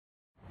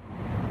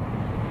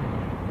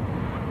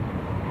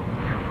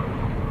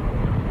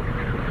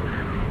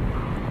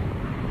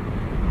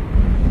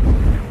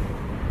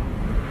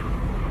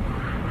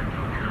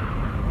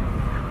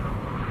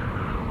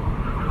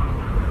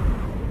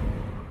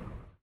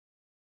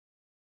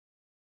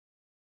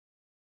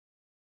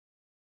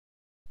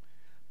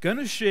going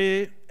to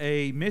share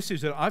a message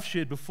that I've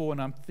shared before,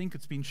 and I think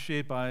it's been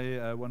shared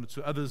by one or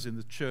two others in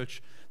the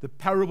church, the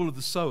parable of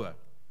the sower.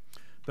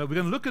 But we're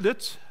going to look at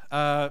it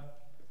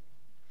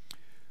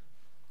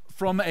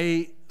from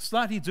a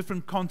slightly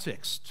different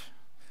context.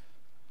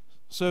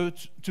 So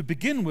to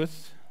begin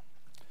with,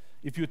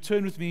 if you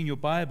turn with me in your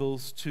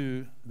Bibles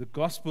to the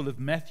Gospel of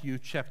Matthew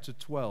chapter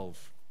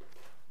 12.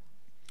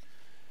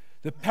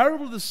 The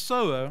parable of the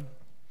sower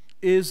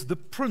is the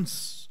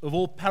prince of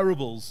all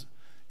parables.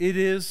 It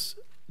is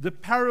the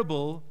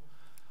parable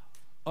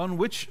on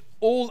which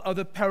all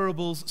other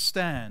parables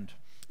stand.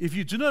 If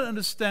you do not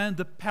understand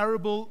the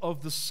parable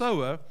of the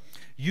sower,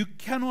 you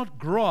cannot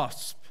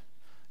grasp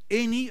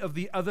any of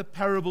the other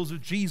parables of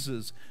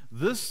Jesus.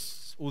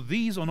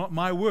 These are not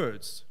my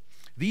words.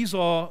 These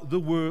are the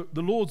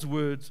Lord's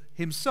words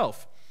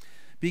himself.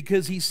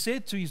 Because he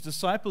said to his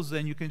disciples,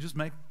 and you can just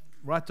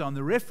write down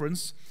the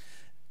reference,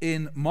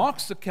 in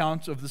Mark's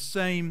account of the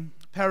same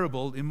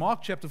parable, in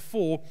Mark chapter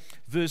 4,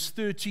 verse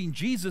 13,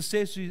 Jesus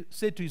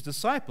said to his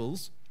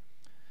disciples,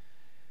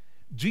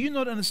 "Do you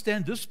not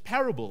understand this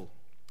parable?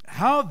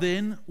 How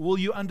then will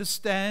you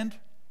understand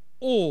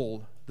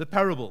all the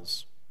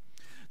parables?"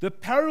 The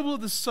parable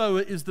of the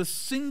sower is the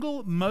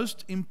single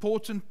most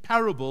important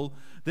parable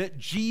that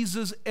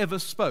Jesus ever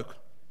spoke.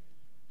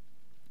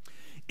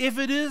 If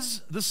it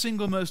is the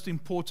single most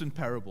important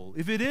parable,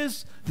 if it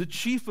is the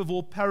chief of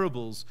all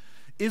parables,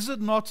 is it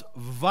not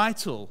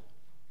vital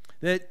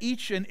that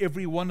each and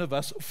every one of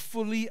us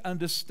fully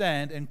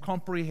understand and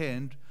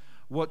comprehend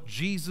what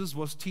Jesus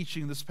was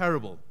teaching this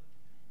parable?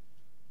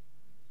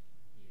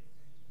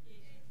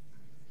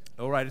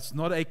 All right, it's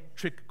not a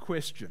trick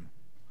question.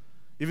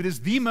 If it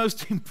is the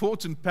most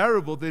important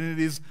parable, then it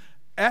is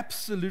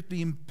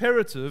absolutely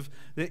imperative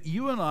that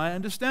you and I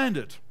understand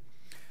it.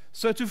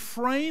 So to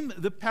frame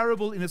the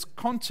parable in its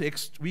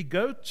context, we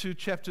go to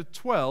chapter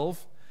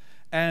 12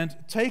 and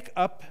take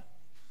up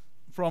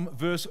from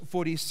verse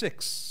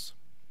 46.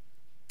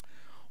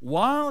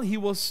 While he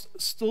was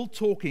still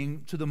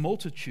talking to the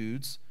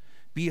multitudes,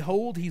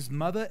 behold, his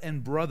mother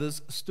and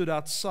brothers stood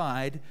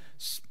outside,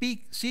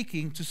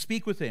 seeking to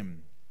speak with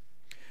him.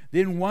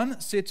 Then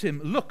one said to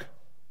him, "Look,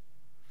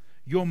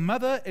 your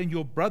mother and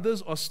your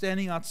brothers are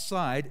standing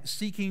outside,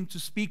 seeking to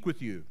speak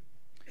with you."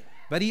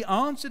 But he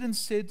answered and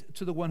said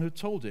to the one who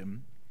told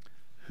him,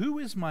 "Who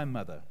is my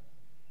mother?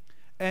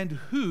 And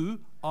who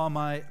are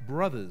my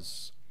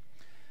brothers?"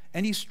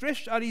 And he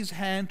stretched out his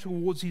hand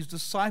towards his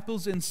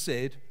disciples and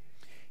said,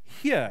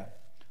 "Here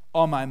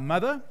are my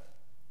mother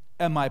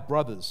and my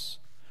brothers.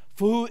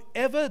 For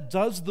whoever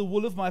does the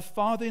will of my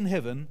Father in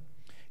heaven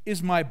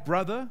is my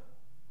brother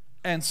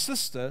and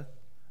sister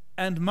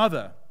and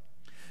mother."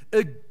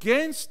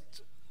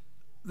 Against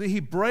the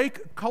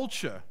Hebraic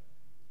culture,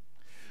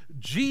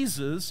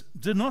 Jesus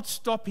did not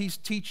stop his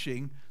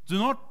teaching, did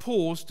not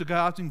pause to go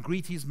out and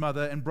greet his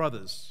mother and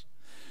brothers.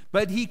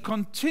 But he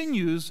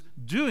continues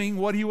doing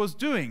what he was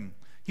doing.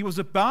 He was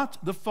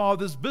about the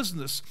Father's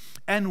business.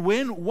 And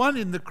when one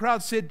in the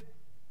crowd said,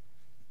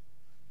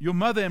 "Your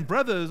mother and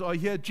brothers are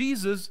here,"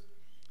 Jesus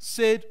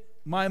said,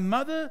 "My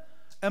mother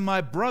and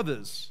my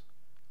brothers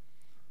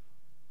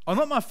are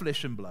not my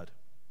flesh and blood,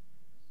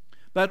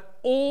 but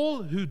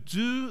all who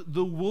do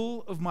the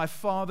will of my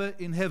Father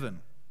in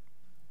heaven."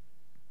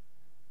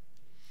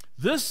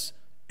 This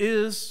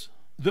is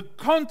the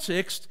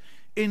context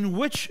in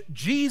which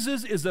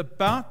Jesus is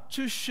about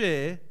to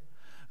share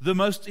the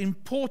most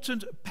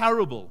important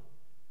parable,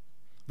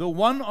 the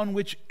one on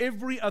which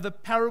every other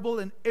parable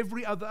and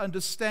every other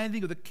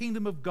understanding of the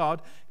kingdom of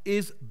God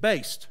is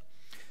based.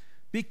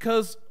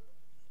 Because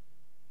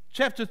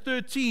chapter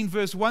 13,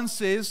 verse 1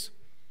 says,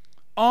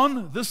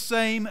 "On the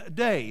same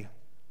day."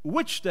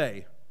 Which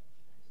day?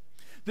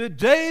 The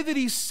day that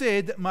he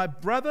said that my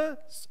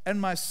brothers and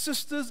my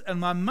sisters and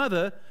my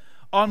mother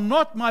are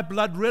not my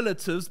blood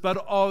relatives,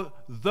 but are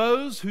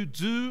those who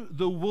do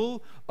the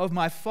will of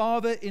my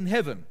Father in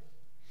heaven.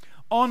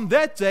 On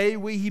that day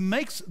where he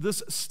makes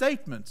this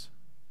statement,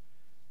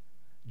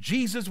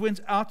 Jesus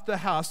went out the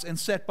house and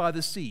sat by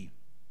the sea.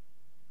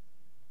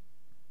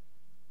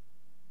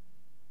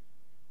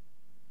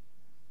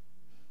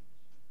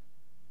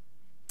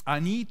 I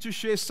need to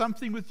share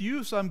something with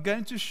you, so I'm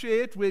going to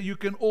share it where you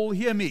can all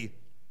hear me.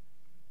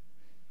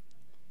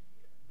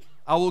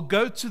 I will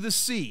go to the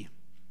sea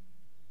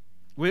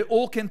where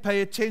all can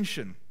pay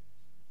attention.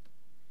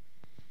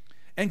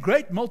 And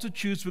great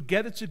multitudes were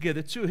gathered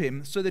together to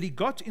him, so that he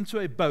got into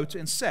a boat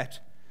and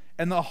sat,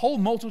 and the whole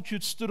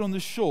multitude stood on the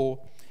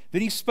shore.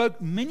 Then he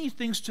spoke many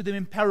things to them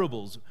in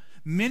parables.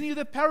 Many of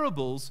the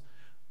parables,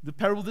 the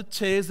parable of the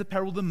tares, the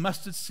parable of the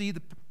mustard seed,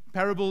 the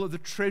parable of the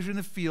treasure in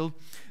the field,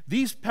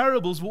 these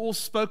parables were all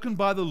spoken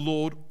by the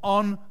Lord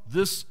on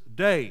this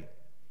day.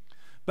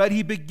 But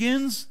he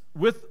begins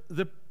with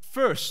the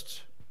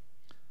first,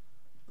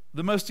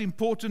 the most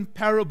important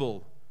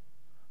parable,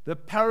 the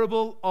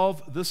parable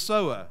of the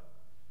sower.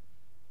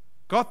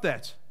 Got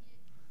that?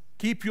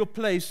 Keep your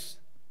place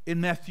in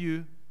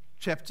Matthew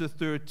chapter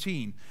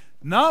 13.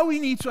 Now we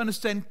need to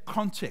understand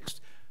context.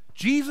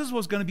 Jesus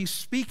was going to be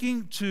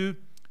speaking to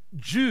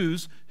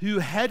Jews who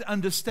had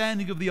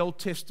understanding of the Old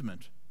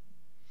Testament.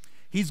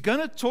 He's going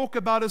to talk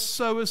about a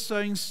sower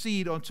sowing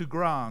seed onto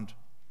ground.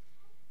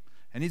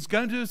 And he's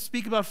going to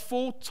speak about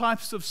 4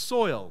 types of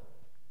soil.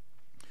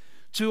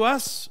 To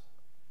us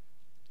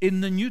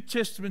in the New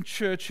Testament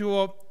church who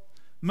are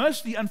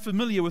mostly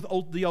unfamiliar with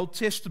the Old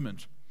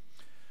Testament,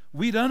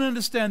 we don't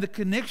understand the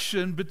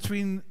connection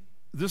between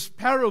this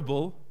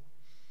parable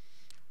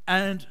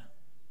and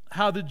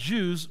how the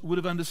Jews would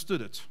have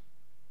understood it.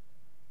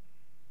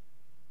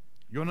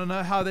 You want to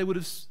know how they would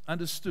have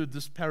understood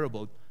this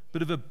parable?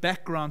 Bit of a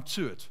background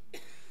to it.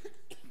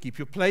 Keep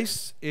your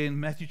place in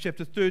Matthew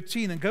chapter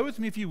 13 and go with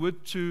me, if you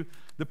would, to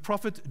the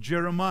prophet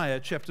Jeremiah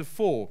chapter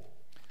 4.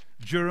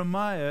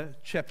 Jeremiah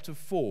chapter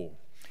 4.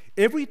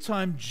 Every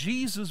time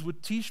Jesus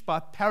would teach by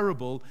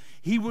parable,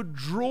 he would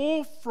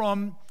draw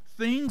from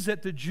things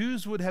that the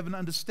Jews would have an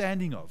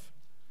understanding of.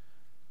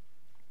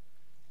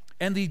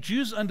 And the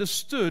Jews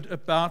understood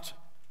about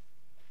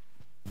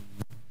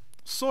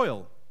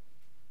soil.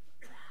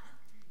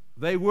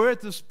 They were at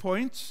this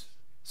point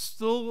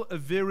still a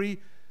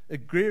very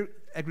agrarian,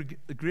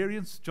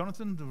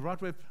 Jonathan, the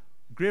right way,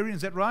 agrarian,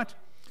 is that right?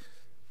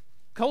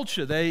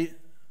 Culture. They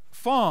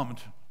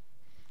farmed.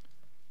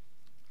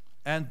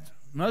 And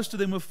most of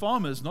them were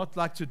farmers, not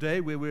like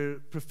today where we're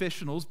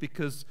professionals,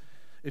 because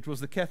it was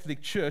the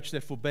Catholic Church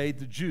that forbade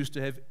the Jews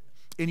to have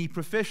any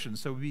profession.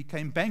 So we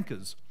became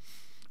bankers,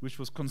 which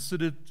was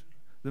considered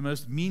the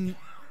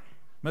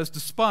most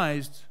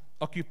despised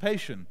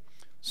occupation.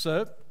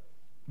 So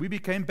we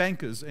became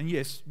bankers, and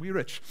yes, we're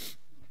rich.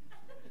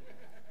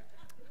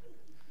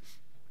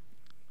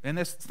 And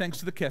that's thanks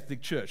to the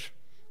Catholic Church.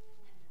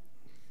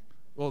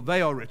 Well,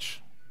 they are rich.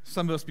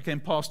 Some of us became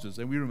pastors,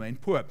 and we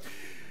remained poor.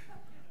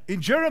 In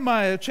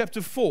Jeremiah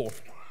chapter 4,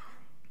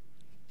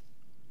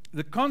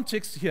 the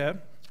context here,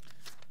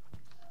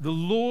 the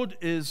Lord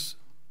is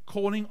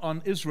calling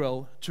on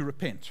Israel to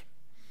repent.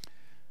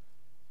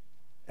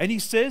 And he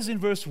says in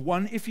verse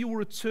 1, "If you will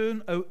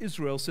return, O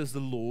Israel, says the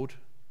Lord,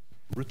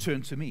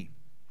 return to me.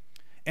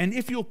 And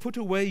if you'll put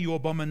away your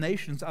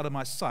abominations out of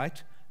my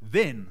sight,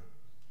 then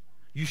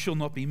you shall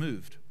not be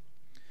moved.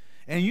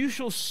 And you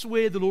shall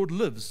swear the Lord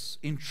lives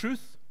in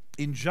truth,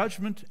 in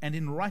judgment, and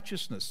in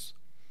righteousness.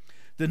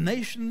 The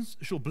nations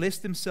shall bless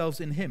themselves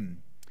in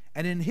him,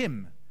 and in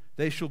him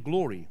they shall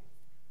glory.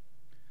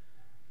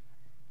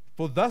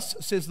 For thus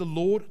says the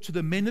Lord to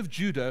the men of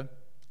Judah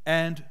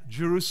and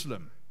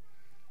Jerusalem,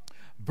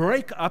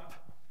 break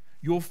up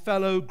your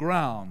fallow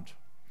ground,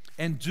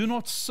 and do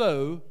not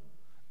sow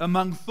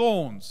among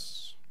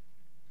thorns.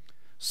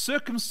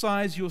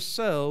 Circumcise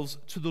yourselves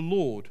to the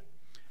Lord,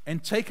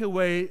 and take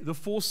away the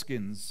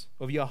foreskins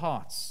of your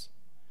hearts.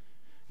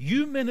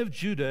 You men of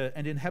Judah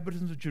and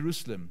inhabitants of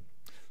Jerusalem,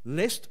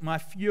 lest my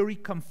fury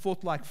come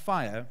forth like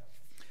fire,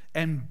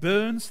 and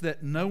burns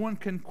that no one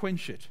can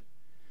quench it,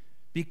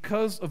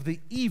 because of the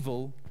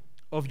evil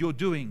of your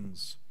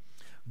doings."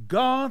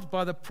 God,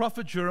 by the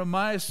prophet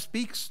Jeremiah,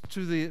 speaks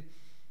to the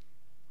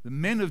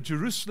men of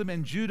Jerusalem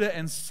and Judah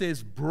and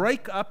says,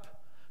 break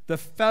up the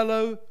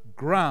fallow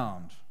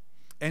ground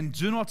and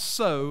do not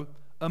sow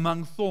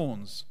among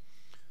thorns.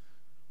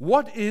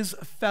 What is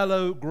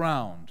fallow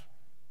ground?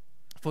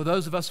 For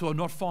those of us who are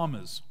not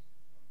farmers.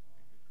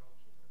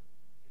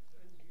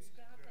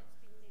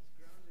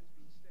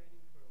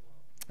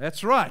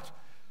 That's right.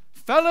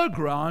 Fallow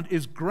ground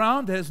is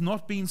ground that has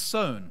not been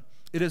sown.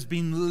 It has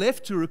been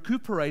left to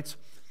recuperate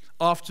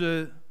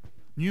after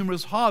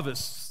numerous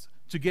harvests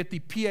to get the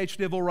pH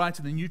level right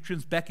and the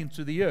nutrients back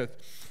into the earth.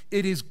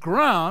 It is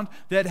ground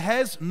that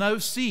has no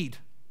seed.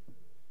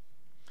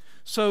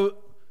 So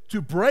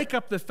to break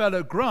up the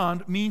fallow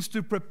ground means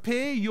to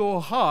prepare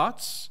your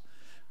hearts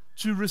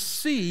to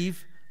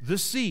receive the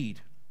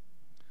seed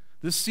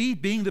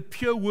being the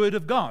pure word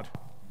of God.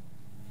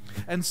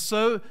 And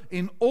so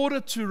in order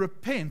to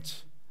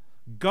repent,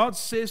 God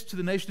says to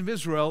the nation of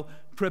Israel,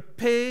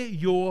 prepare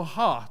your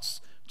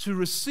hearts to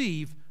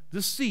receive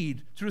the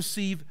seed, to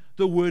receive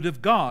the word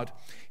of God.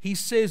 He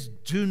says,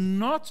 do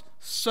not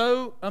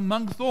sow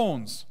among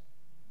thorns.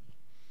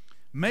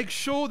 Make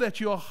sure that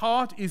your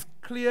heart is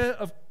clear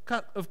of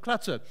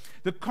clutter.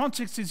 The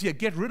context is here,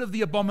 get rid of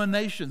the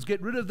abominations,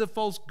 get rid of the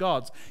false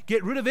gods,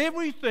 get rid of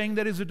everything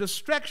that is a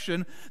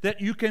distraction, that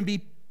you can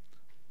be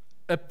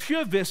a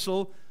pure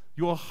vessel.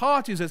 Your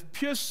heart is as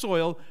pure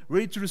soil,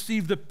 ready to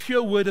receive the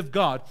pure word of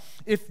God.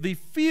 If the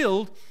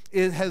field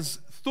has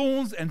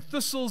thorns and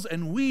thistles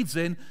and weeds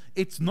in,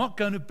 it's not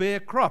going to bear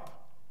crop.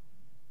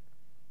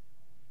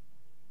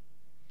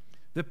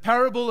 The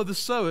parable of the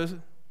sower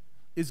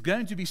is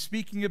going to be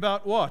speaking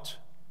about what?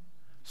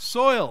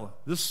 Soil,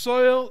 the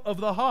soil of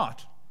the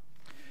heart.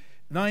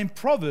 Now in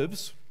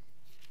Proverbs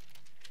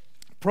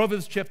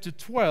chapter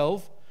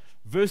 12,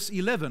 verse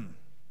 11,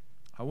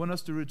 I want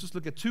us to just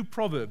look at 2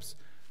 Proverbs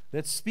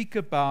that speak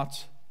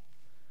about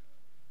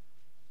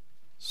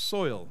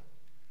soil.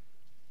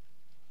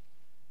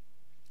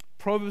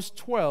 Proverbs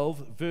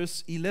 12,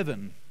 verse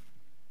 11.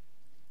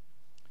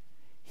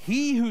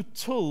 He who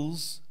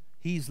tills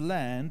his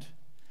land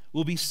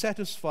will be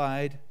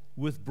satisfied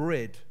with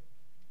bread,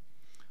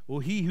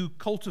 or he who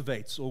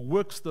cultivates or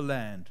works the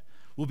land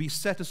will be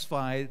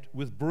satisfied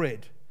with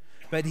bread.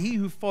 But he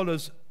who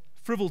follows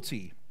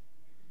frivolity,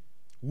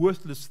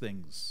 worthless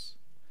things,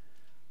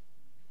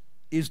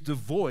 is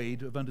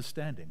devoid of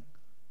understanding.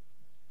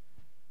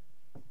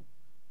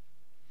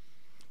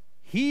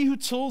 He who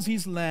tills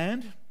his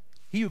land,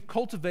 he who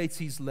cultivates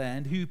his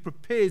land, he who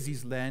prepares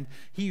his land,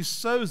 he who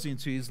sows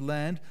into his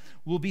land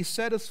will be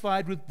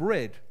satisfied with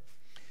bread.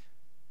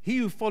 He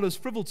who follows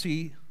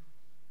frivolity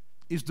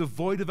is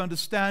devoid of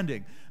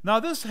understanding.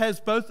 Now, this has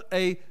both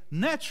a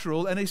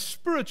natural and a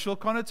spiritual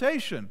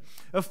connotation.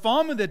 A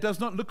farmer that does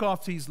not look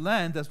after his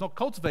land, does not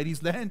cultivate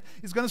his land,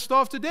 is going to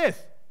starve to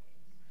death.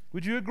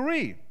 Would you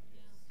agree?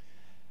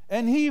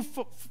 And he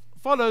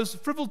follows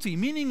frivolity,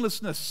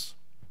 meaninglessness,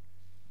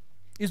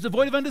 is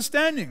devoid of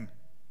understanding.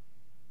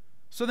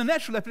 So the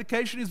natural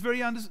application is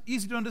very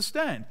easy to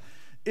understand.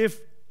 If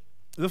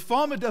the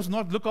farmer does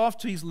not look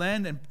after his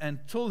land and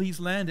till his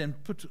land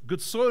and put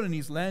good soil in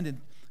his land and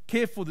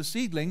care for the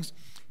seedlings,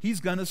 he's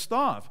going to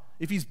starve.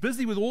 If he's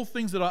busy with all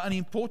things that are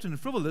unimportant and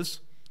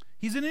frivolous,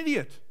 he's an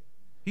idiot.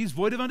 He's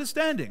void of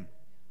understanding.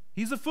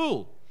 He's a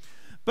fool.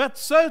 But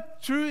so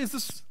true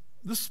is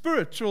the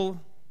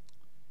spiritual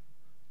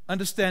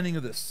understanding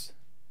of this.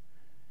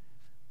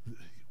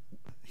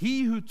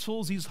 He who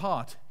tills his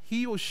heart,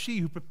 he or she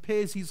who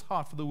prepares his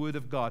heart for the word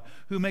of God,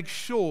 who makes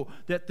sure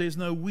that there's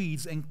no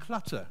weeds and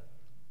clutter,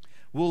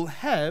 will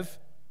have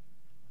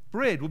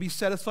bread, will be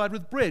satisfied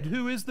with bread.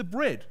 Who is the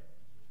bread?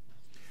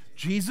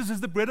 Jesus is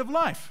the bread of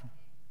life.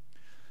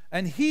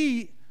 And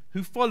he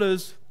who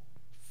follows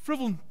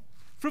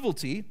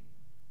frivolity,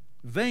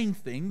 vain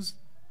things,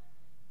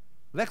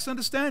 lacks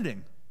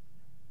understanding.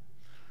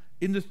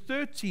 In the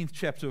 13th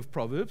chapter of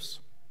Proverbs,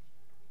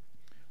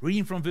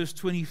 reading from verse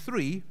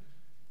 23,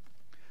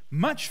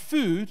 much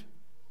food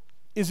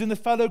is in the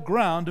fallow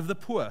ground of the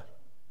poor.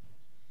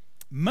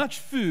 Much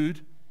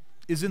food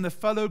is in the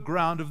fallow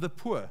ground of the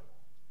poor.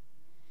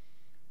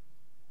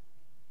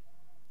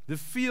 The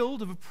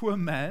field of a poor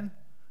man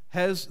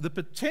has the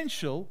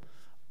potential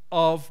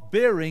of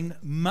bearing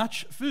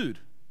much food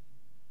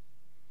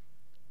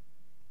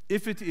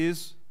if it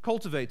is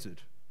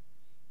cultivated.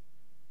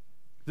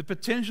 The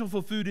potential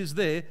for food is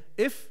there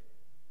if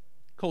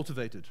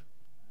cultivated.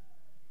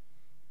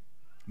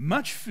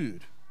 Much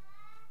food,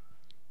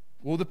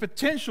 or the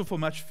potential for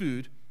much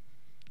food,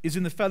 is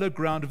in the fallow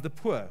ground of the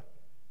poor.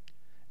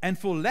 And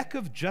for lack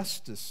of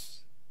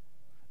justice,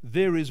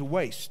 there is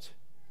waste.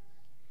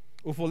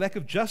 Or for lack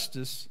of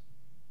justice,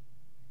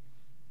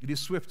 it is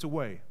swept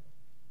away.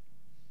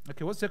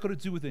 Okay, what's that got to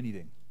do with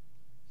anything?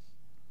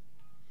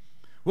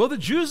 Well, the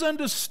Jews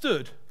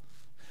understood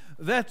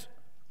that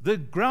the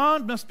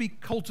ground must be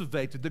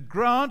cultivated, the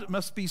ground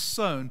must be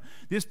sown.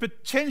 There's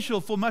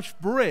potential for much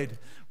bread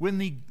when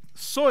the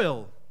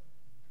soil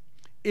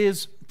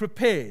is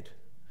prepared.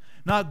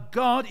 Now,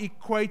 God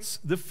equates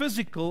the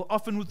physical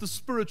often with the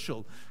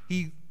spiritual.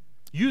 He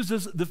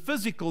uses the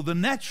physical, the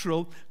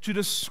natural, to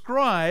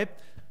describe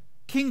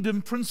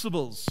kingdom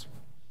principles.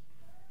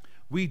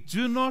 We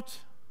do not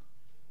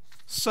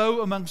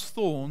sow amongst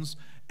thorns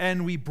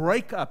and we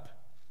break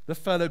up the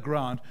fallow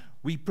ground.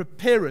 We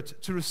prepare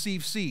it to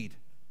receive seed.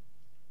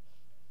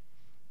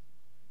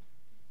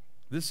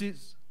 This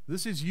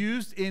is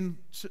used in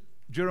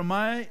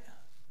Jeremiah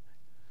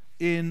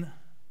in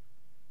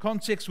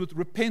context with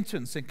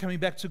repentance and coming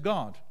back to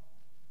God.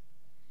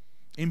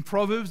 In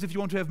Proverbs, if you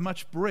want to have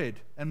much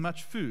bread and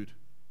much food,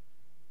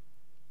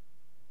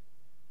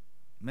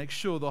 make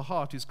sure the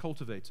heart is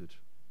cultivated.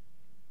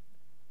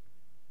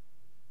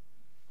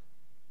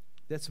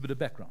 That's a bit of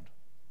background.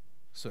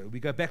 So we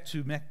go back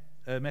to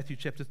Matthew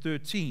chapter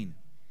 13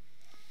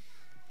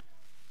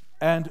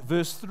 and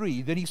verse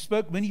 3. Then he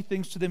spoke many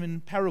things to them in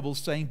parables,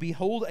 saying,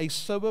 behold, a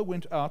sower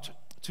went out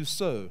to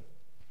sow.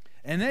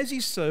 And as he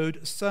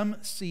sowed, some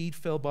seed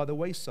fell by the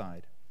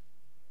wayside.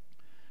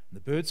 The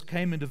birds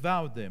came and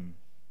devoured them.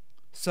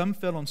 Some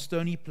fell on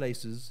stony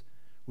places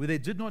where they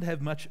did not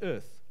have much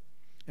earth,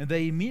 and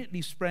they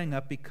immediately sprang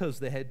up because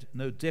they had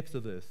no depth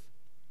of earth.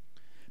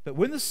 But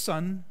when the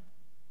sun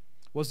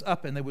was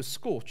up and they were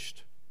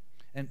scorched,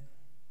 and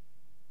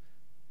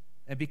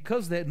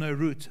because they had no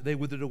root, they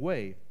withered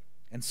away.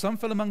 And some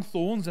fell among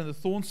thorns, and the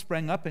thorns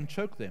sprang up and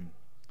choked them.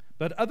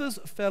 But others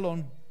fell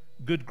on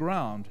good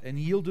ground and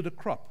yielded a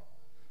crop,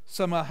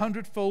 some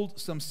 100-fold,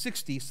 some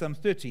 60, some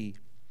 30.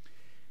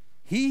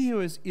 He who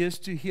has ears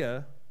to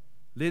hear,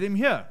 let him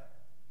hear.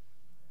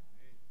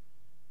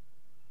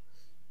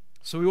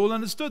 So we all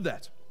understood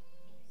that.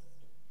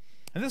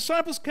 And the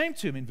disciples came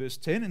to him in verse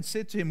 10 and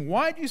said to him,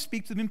 why do you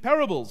speak to them in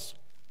parables?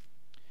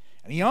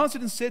 And he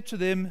answered and said to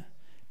them,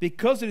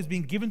 because it has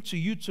been given to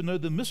you to know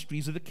the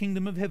mysteries of the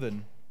kingdom of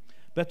heaven,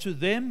 but to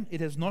them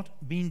it has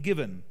not been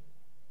given.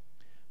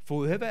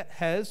 For whoever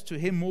has, to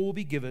him more will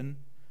be given,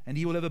 and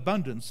he will have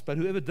abundance. But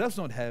whoever does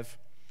not have,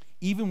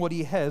 even what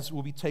he has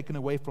will be taken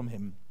away from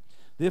him.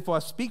 Therefore I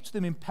speak to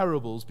them in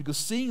parables, because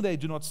seeing they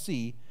do not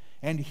see,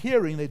 and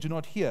hearing they do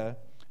not hear,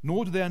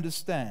 nor do they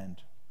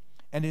understand.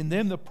 And in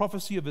them the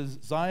prophecy of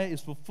Isaiah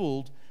is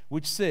fulfilled,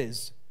 which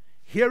says,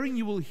 hearing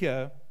you will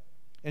hear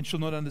and shall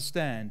not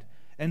understand,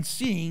 and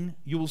seeing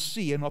you will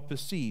see and not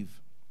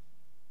perceive.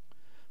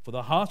 For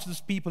the hearts of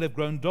this people have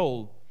grown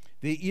dull,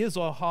 their ears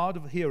are hard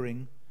of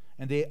hearing,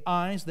 and their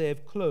eyes they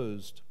have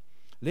closed,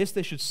 lest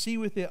they should see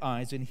with their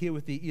eyes and hear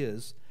with their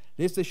ears,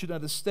 lest they should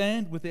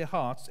understand with their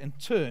hearts and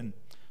turn,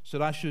 so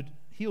that I should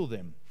heal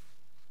them.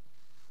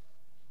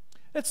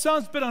 That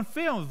sounds a bit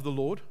unfair of the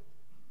Lord.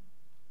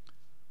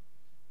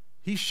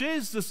 He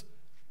shares this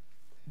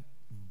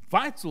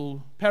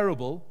vital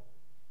parable,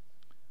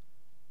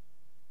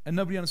 and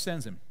nobody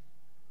understands him.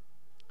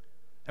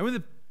 And when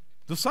the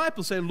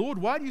disciples say, Lord,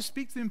 why do you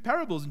speak to them in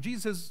parables? And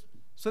Jesus says,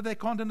 so they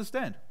can't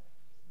understand.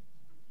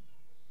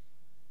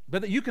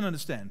 But that you can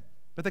understand.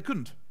 But they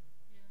couldn't.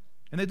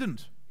 And they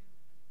didn't.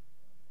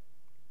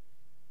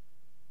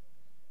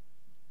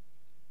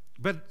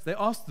 But they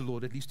asked the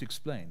Lord at least to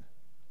explain.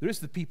 The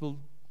rest of the people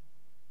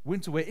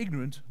went away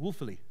ignorant,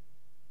 willfully.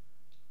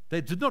 They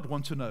did not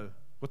want to know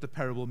what the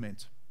parable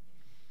meant.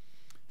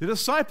 The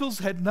disciples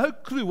had no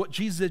clue what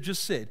Jesus had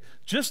just said,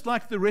 just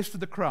like the rest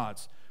of the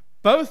crowds.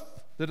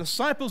 Both the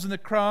disciples and the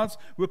crowds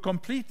were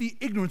completely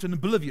ignorant and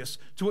oblivious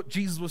to what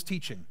Jesus was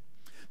teaching.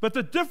 But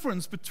the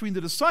difference between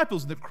the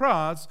disciples and the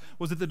crowds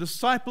was that the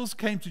disciples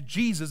came to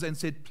Jesus and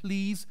said,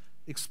 please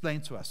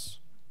explain to us.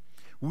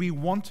 We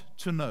want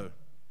to know.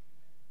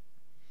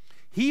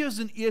 He has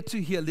an ear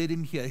to hear, let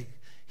him hear.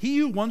 He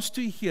who wants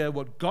to hear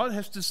what God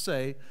has to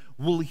say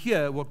will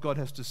hear what God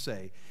has to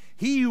say.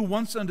 He who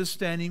wants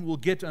understanding will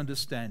get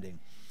understanding.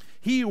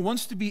 He who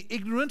wants to be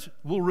ignorant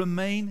will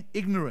remain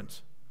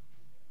ignorant.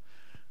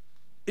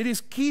 It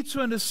is key to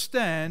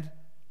understand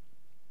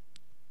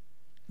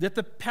that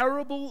the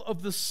parable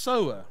of the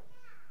sower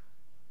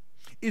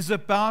is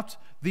about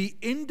the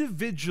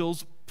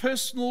individual's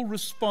personal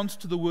response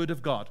to the Word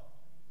of God.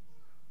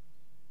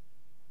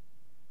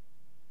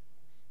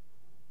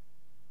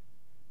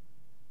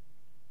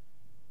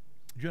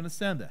 Do you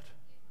understand that?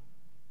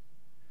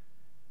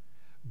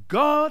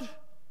 God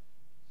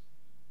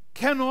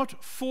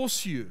cannot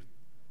force you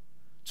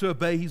to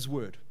obey His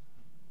Word.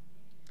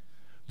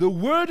 The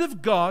Word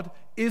of God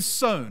is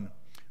sown.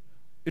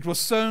 It was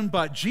sown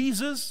by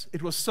Jesus,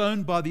 it was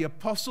sown by the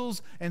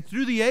apostles, and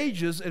through the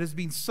ages it has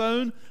been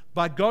sown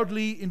by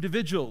godly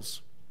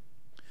individuals.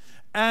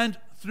 And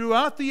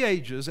throughout the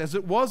ages, as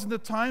it was in the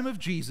time of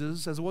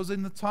Jesus, as it was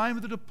in the time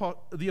of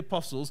the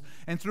apostles,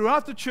 and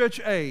throughout the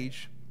church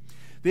age,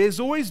 there's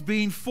always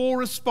been 4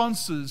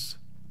 responses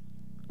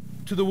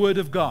to the Word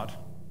of God.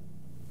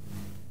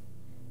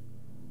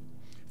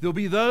 There'll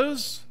be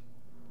those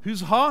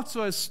whose hearts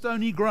are as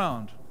stony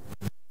ground,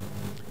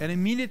 and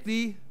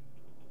immediately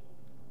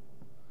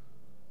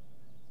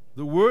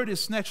the Word is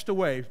snatched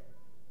away.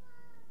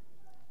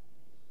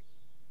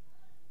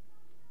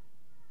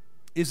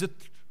 Is it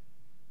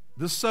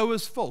the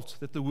sower's fault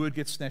that the Word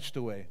gets snatched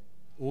away,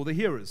 or the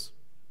hearer's?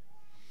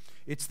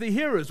 It's the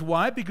hearers.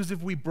 Why? Because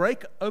if we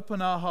break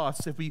open our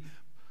hearts, if we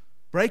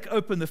break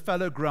open the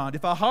fallow ground,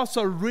 if our hearts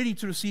are ready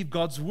to receive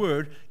God's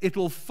Word, it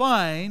will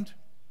find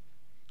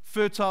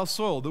fertile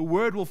soil. The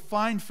Word will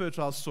find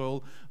fertile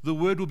soil. The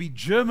Word will be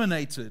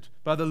germinated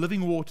by the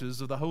living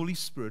waters of the Holy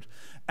Spirit,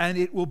 and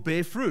it will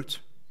bear fruit.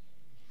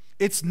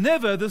 It's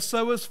never the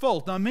sower's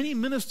fault. Now, many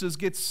ministers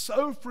get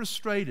so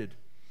frustrated,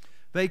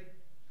 they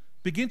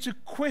begin to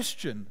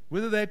question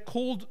whether they're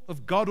called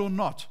of God or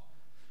not,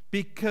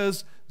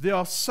 because there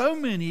are so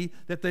many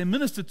that they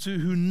minister to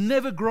who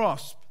never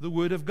grasp the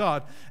Word of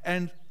God,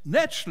 and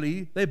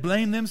naturally they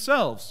blame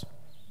themselves.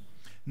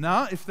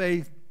 Now, if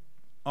they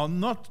are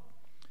not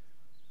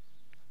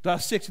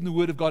dissecting the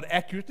Word of God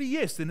accurately,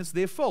 yes, then it's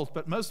their fault,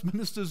 but most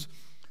ministers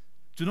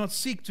do not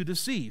seek to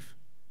deceive.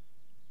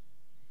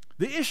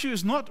 The issue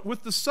is not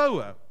with the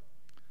sower.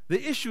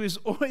 The issue is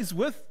always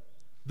with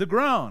the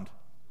ground.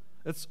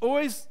 It's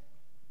always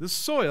the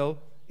soil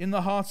in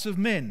the hearts of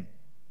men.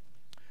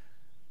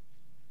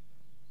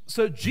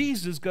 So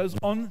Jesus goes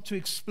on to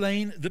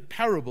explain the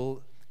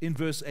parable in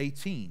verse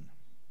 18.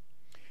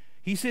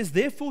 He says,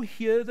 therefore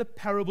hear the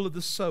parable of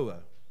the sower.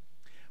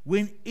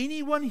 When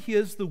anyone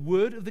hears the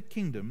word of the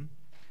kingdom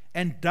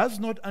and does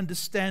not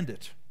understand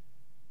it,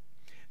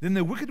 then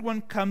the wicked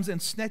one comes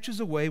and snatches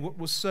away what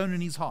was sown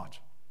in his heart.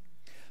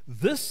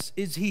 This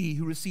is he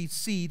who receives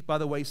seed by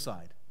the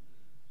wayside.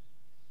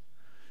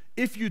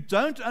 If you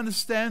don't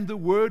understand the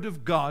word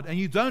of God and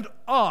you don't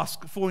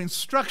ask for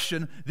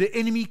instruction, the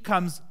enemy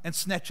comes and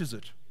snatches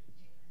it.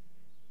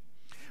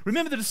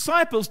 Remember, the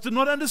disciples did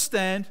not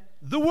understand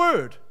the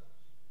word.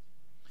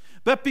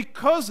 But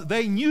because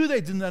they knew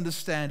they didn't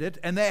understand it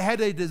and they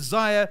had a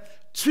desire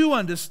to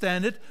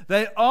understand it,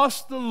 they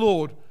asked the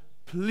Lord,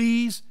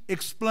 please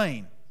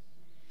explain.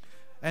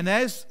 And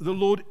as the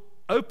Lord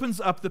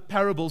opens up the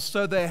parable,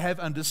 so they have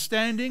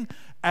understanding,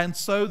 and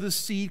so the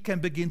seed can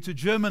begin to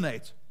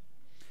germinate.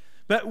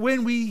 But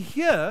when we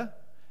hear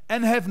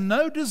and have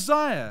no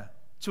desire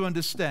to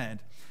understand,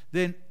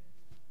 then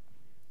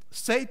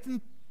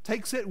Satan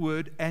takes that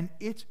word and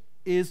it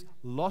is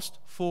lost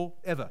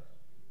forever.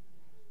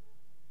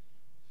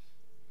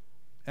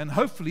 And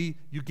hopefully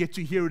you get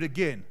to hear it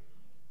again.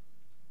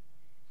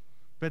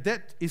 But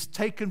that is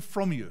taken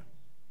from you.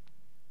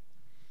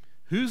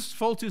 Whose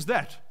fault is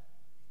that?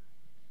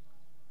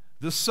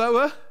 The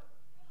sower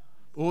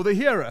or the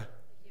hearer?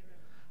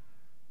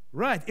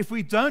 Right. If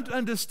we don't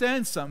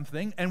understand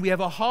something and we have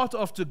a heart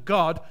after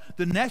God,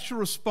 the natural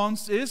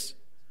response is,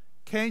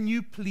 can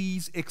you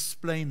please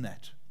explain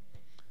that?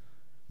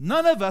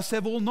 None of us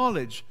have all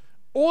knowledge.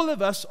 All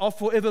of us are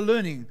forever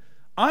learning.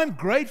 I'm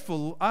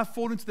grateful I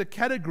fall into the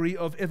category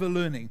of ever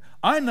learning.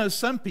 I know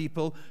some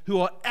people who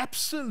are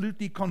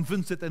absolutely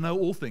convinced that they know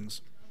all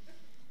things.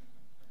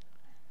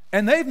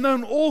 And they've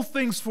known all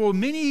things for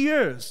many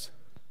years.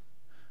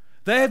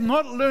 They have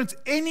not learned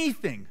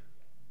anything,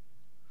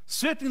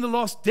 certainly in the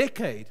last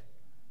decade.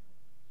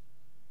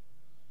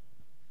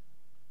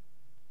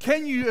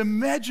 Can you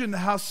imagine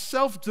how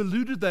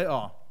self-deluded they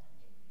are?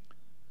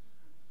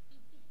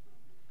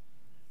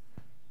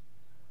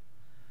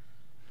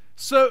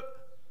 So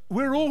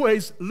we're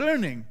always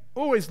learning.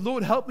 Always,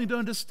 Lord, help me to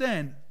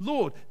understand.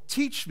 Lord,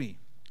 teach me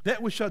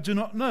that which I do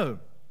not know.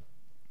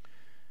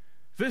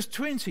 Verse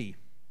 20,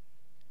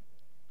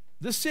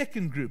 the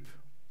second group.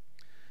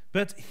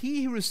 But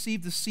he who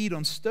received the seed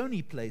on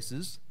stony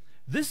places,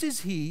 this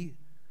is he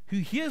who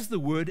hears the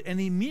word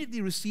and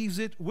immediately receives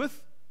it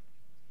with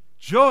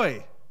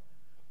joy.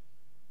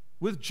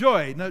 With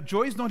joy. No,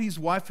 joy is not his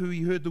wife who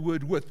he heard the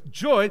word with.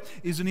 Joy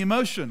is an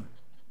emotion.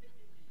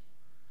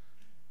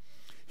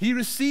 He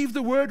received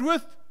the word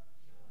with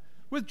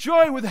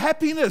joy, with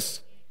happiness,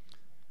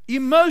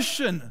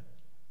 emotion,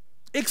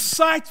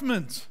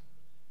 excitement,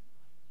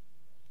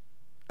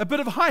 a bit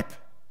of hype,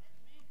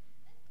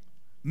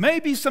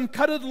 maybe some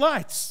colored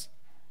lights,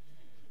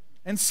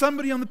 and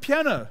somebody on the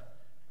piano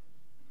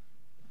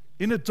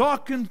in a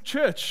darkened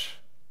church,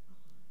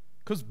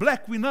 because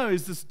black, we know,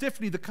 is this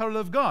definitely the color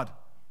of God.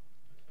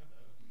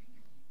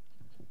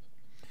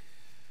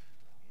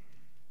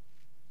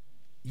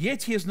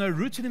 Yet he has no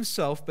root in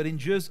himself, but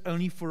endures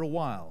only for a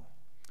while.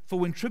 For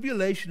when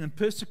tribulation and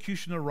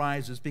persecution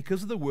arises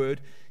because of the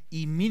word,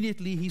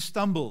 immediately he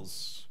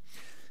stumbles.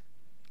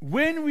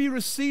 When we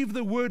receive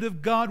the word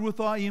of God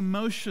with our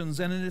emotions,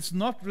 and it's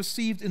not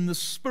received in the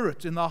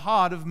spirit, in the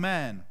heart of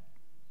man,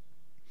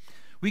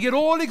 we get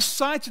all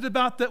excited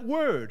about that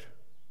word.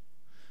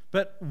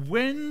 But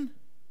when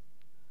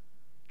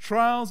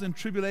trials and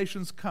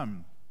tribulations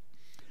come,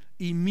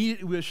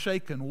 immediately we're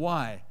shaken.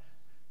 Why?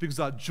 Because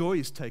our joy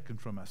is taken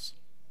from us.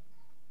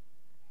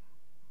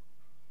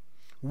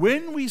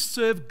 When we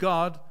serve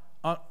God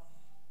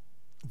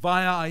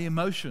via our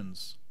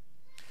emotions,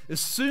 as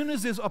soon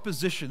as there's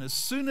opposition, as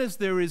soon as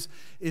there is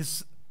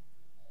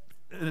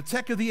an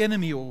attack of the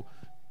enemy or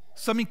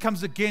something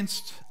comes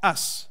against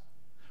us,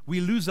 we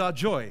lose our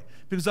joy.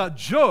 Because our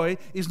joy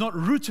is not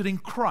rooted in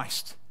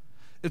Christ.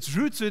 It's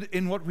rooted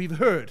in what we've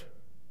heard.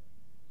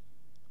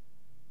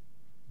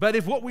 But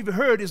if what we've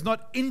heard is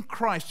not in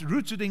Christ,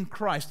 rooted in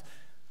Christ,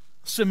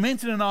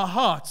 cemented in our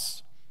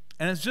hearts,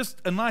 and it's just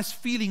a nice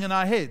feeling in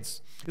our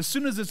heads, as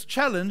soon as it's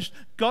challenged,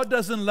 God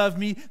doesn't love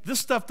me, this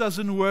stuff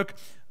doesn't work,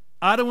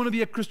 I don't want to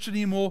be a Christian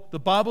anymore, the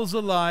Bible's a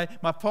lie,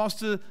 my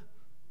pastor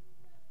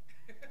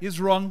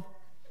is wrong.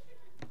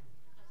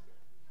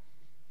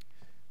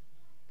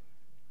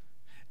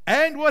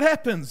 And what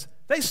happens?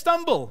 They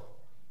stumble.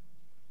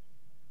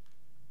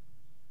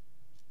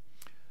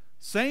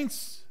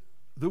 Saints,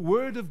 the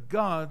Word of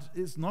God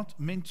is not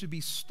meant to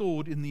be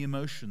stored in the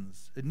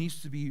emotions. It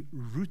needs to be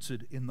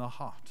rooted in the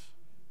heart,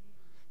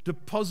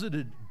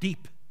 deposited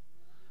deep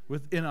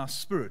within our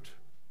spirit,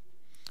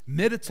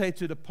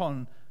 meditated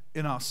upon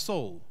in our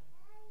soul.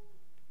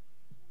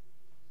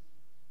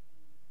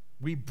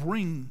 We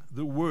bring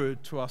the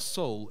Word to our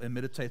soul and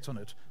meditate on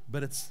it,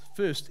 but it's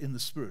first in the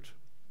Spirit,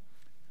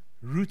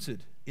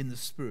 rooted in the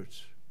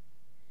Spirit.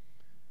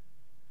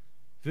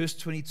 Verse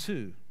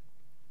 22,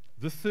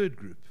 the third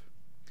group.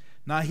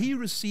 Now he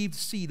received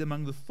seed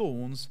among the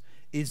thorns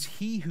is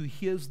he who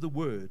hears the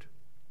word,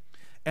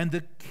 and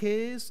the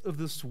cares of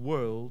this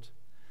world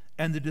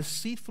and the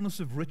deceitfulness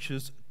of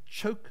riches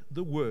choke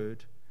the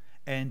word,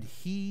 and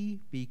he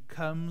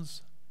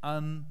becomes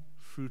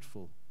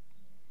unfruitful.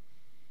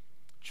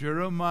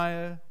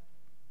 Jeremiah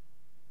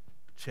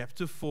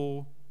chapter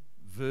 4,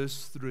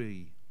 verse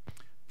 3.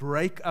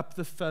 Break up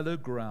the fallow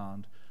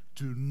ground,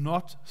 do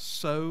not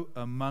sow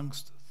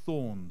amongst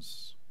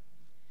thorns.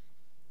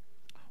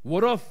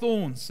 What are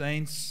thorns,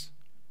 saints?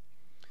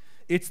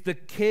 It's the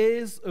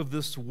cares of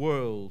this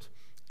world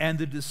and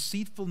the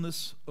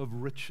deceitfulness of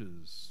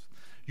riches.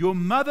 Your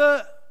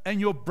mother and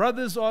your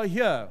brothers are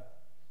here.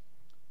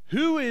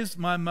 Who is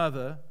my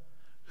mother?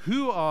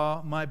 Who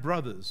are my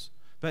brothers?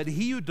 But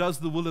he who does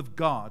the will of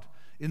God.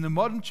 In the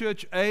modern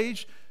church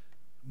age,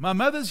 my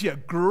mother's here.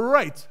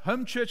 Great.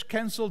 Home church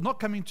cancelled,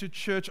 not coming to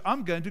church.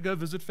 I'm going to go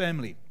visit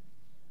family.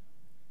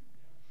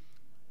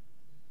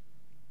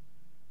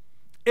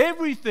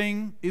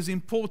 Everything is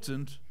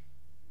important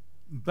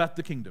but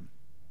the kingdom.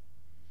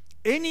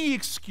 Any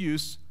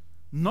excuse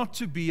not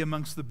to be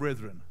amongst the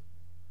brethren.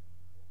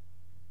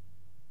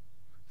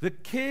 The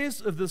cares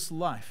of this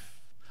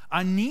life.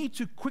 I need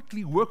to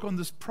quickly work on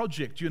this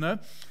project,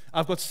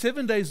 I've got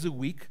 7 days a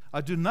week. I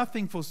do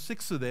nothing for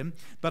 6 of them,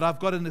 but I've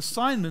got an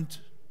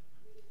assignment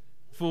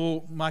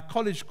for my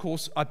college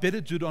course, I better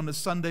do it on a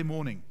Sunday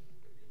morning.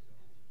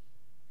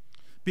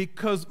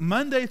 Because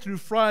Monday through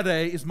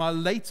Friday is my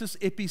latest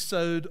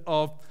episode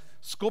of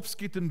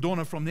Skopskit and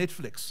Donna from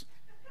Netflix.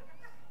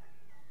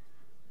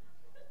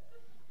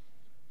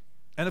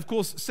 And of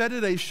course,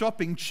 Saturday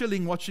shopping,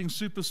 chilling, watching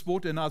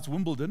Supersport, and now it's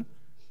Wimbledon.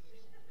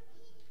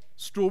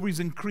 Strawberries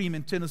and cream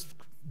and tennis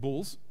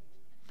balls.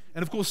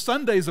 And of course,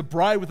 Sunday is a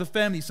braai with the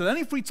family. So the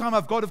only free time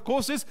I've got, of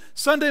course, is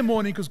Sunday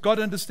morning, because God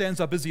understands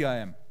how busy I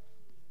am.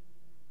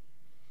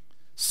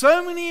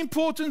 So many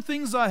important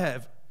things I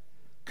have.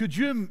 Could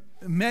you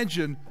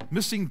imagine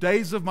missing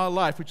days of my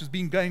life, which has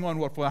been going on,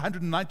 for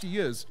 190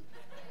 years?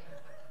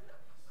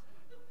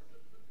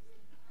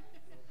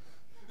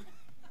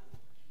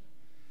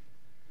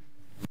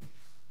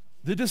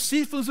 The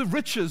deceitfulness of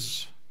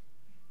riches.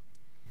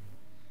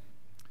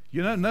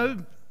 You know,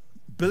 no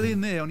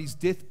billionaire on his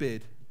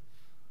deathbed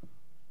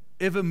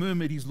ever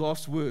murmured his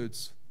last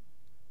words,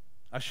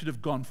 I should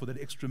have gone for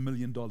that extra $1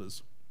 million.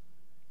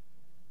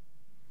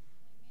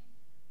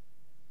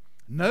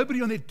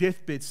 Nobody on their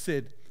deathbed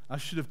said, I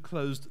should have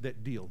closed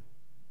that deal.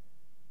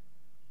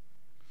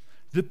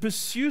 The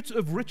pursuit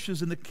of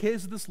riches and the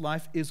cares of this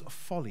life is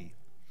folly.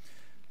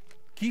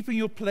 Keeping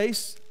your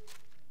place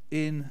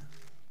in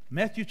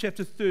Matthew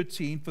chapter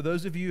 13, for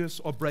those of you who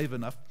are brave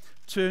enough,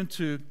 turn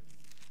to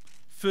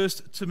 1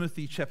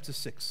 Timothy chapter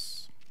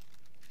 6.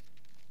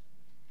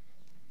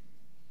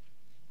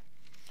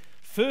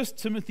 1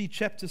 Timothy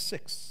chapter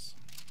 6,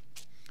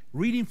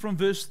 reading from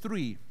verse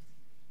 3.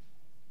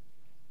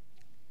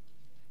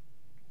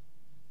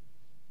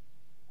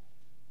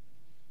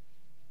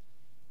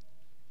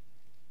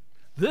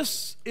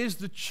 This is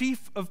the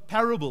chief of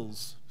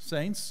parables,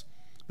 saints,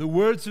 the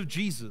words of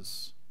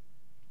Jesus,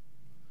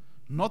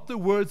 not the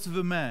words of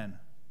a man,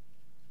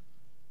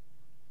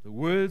 the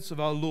words of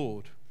our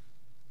Lord.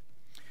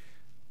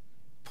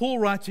 Paul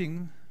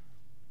writing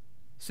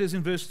says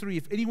in verse 3,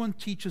 if anyone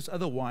teaches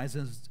otherwise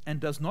and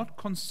does not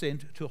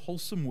consent to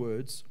wholesome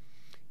words,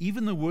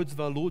 even the words of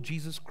our Lord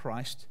Jesus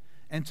Christ,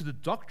 and to the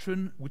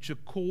doctrine which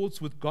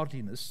accords with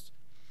godliness,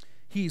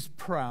 he is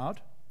proud,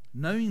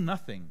 knowing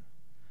nothing,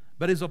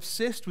 but is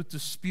obsessed with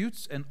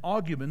disputes and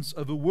arguments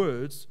over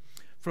words,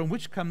 from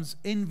which comes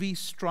envy,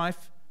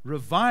 strife,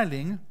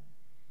 reviling,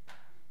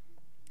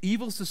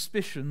 evil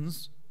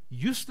suspicions,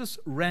 useless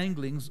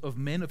wranglings of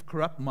men of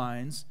corrupt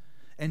minds,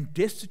 and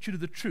destitute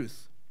of the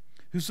truth,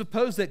 who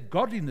suppose that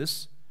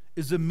godliness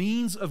is a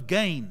means of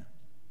gain.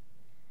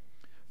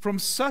 From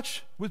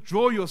such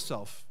withdraw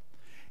yourself.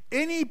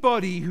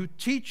 Anybody who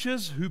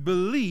teaches, who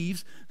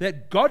believes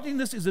that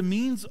godliness is a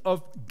means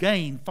of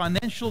gain,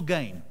 financial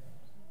gain,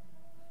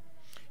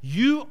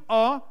 you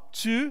are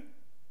to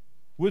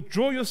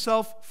withdraw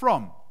yourself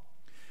from.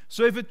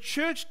 So if a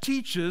church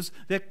teaches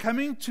that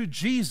coming to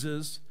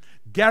Jesus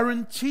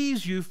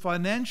guarantees you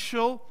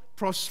financial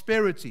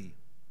prosperity,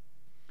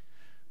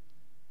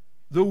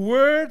 the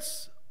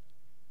words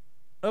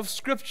of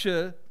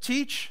Scripture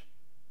teach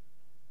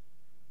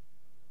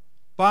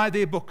by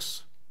their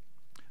books.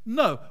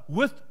 No,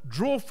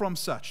 withdraw from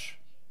such.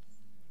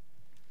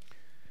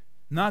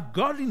 Now,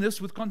 godliness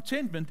with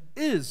contentment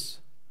is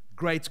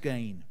great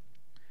gain.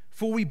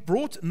 For we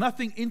brought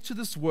nothing into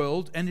this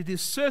world, and it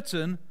is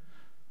certain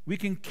we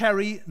can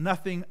carry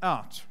nothing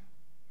out.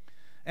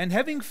 And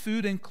having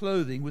food and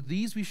clothing, with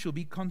these we shall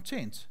be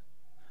content.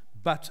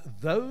 But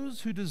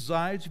those who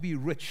desire to be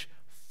rich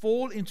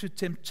fall into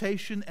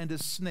temptation and a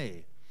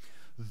snare.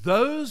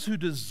 Those who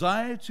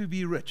desire to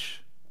be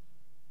rich,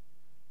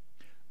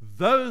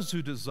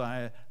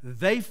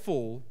 they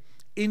fall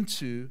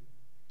into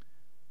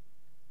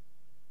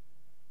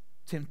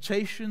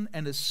temptation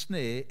and a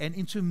snare, and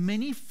into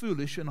many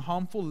foolish and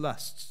harmful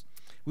lusts,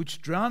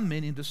 which drown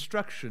men in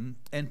destruction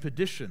and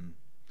perdition.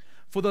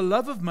 For the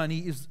love of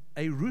money is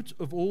a root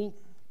of all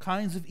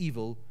kinds of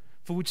evil,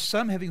 for which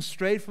some, having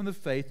strayed from the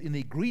faith in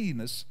their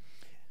greediness,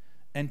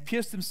 and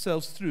pierced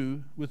themselves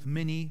through with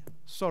many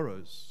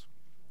sorrows.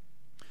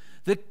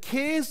 The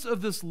cares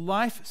of this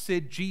life,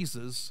 said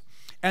Jesus,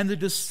 and the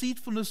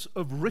deceitfulness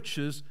of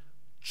riches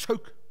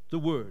choke the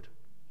word.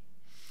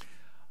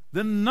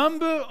 The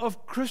number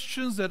of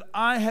Christians that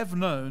I have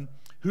known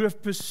who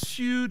have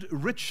pursued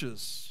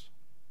riches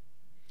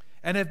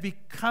and have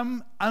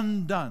become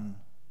undone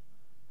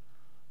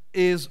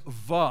is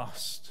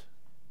vast.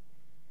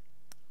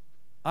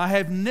 I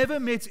have never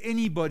met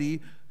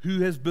anybody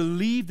who has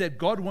believed that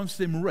God wants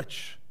them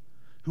rich,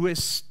 who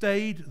has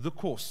stayed the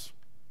course.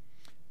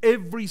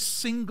 Every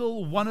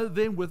single one of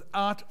them,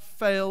 without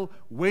fail,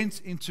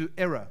 went into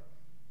error.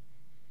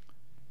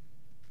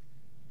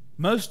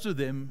 Most of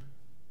them,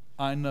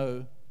 I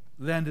know,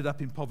 landed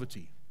up in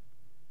poverty.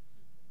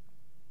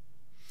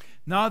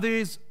 Now there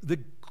is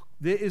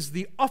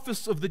the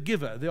office of the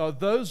giver. There are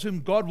those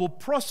whom God will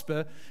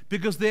prosper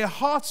because their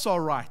hearts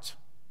are right.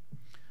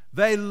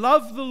 They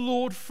love the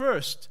Lord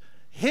first,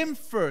 Him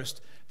first.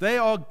 They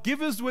are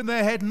givers when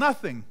they had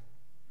nothing.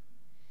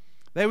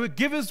 They were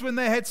givers when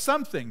they had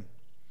something.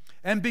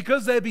 And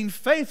because they've been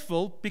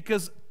faithful,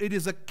 because it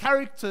is a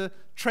character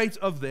trait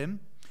of them,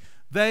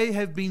 they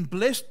have been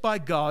blessed by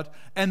God,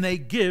 and they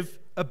give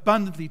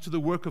abundantly to the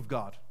work of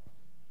God.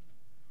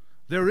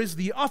 There is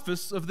the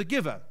office of the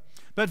giver.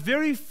 But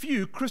very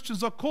few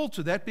Christians are called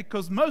to that,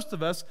 because most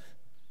of us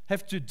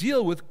have to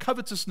deal with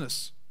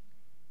covetousness.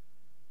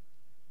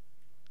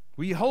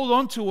 We hold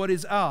on to what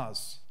is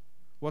ours.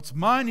 What's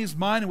mine is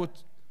mine, and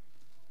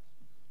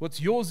what's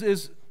yours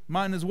is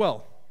mine as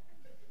well.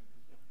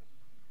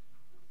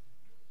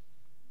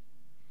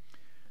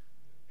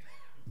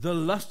 The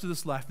lust of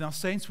this life. Now,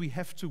 saints, we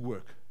have to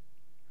work.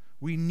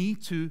 We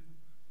need to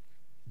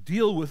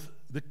deal with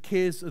the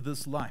cares of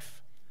this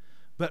life.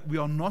 But we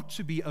are not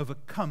to be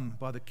overcome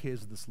by the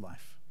cares of this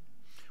life.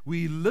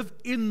 We live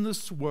in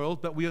this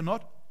world, but we are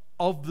not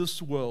of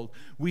this world.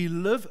 We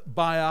live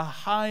by a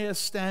higher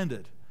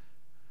standard.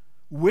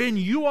 When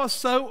you are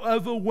so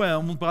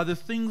overwhelmed by the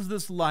things of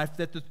this life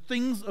that the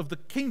things of the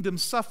kingdom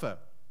suffer,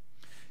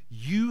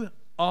 you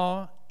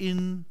are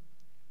in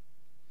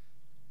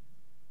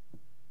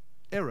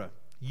error.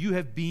 You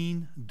have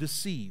been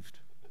deceived.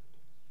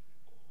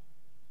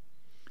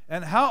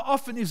 And how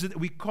often is it that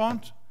we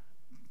can't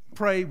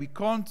pray, we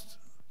can't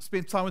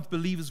spend time with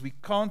believers, we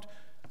can't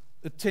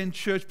attend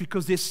church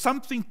because there's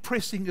something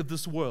pressing of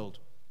this world.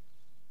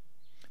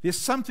 There's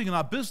something in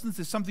our business,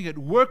 there's something at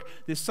work,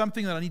 there's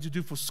something that I need to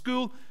do for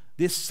school,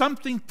 there's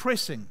something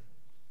pressing.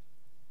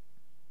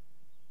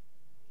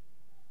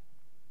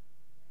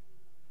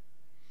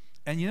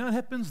 And you know what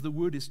happens? The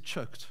word is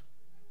choked.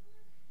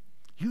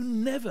 You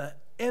never,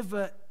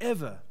 ever,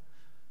 ever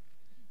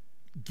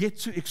get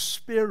to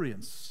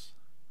experience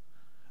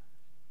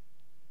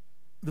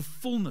the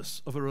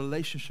fullness of a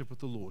relationship with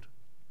the Lord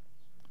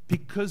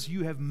because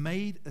you have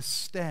made a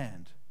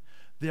stand.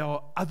 There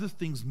are other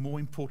things more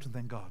important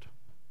than God.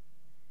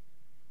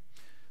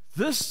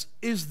 This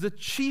is the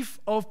chief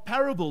of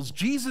parables.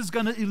 Jesus is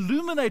going to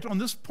illuminate on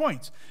this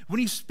point when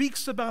he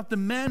speaks about the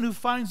man who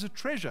finds a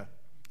treasure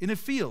in a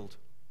field.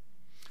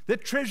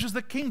 That treasures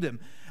the kingdom.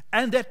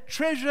 And that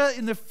treasure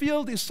in the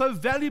field is so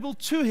valuable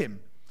to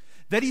him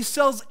that he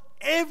sells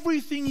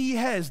everything he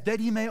has that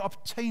he may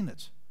obtain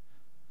it.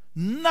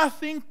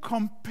 Nothing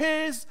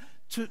compares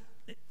to,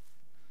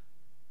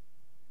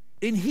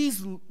 in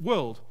his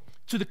world,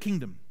 to the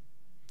kingdom.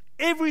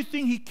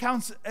 Everything he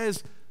counts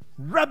as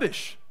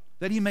rubbish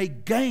that he may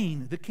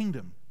gain the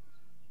kingdom.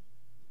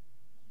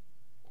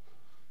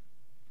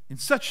 In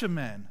such a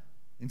man,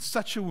 in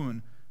such a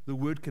woman, the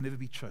word can never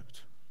be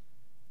choked.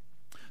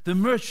 The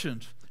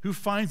merchant who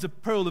finds a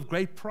pearl of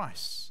great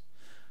price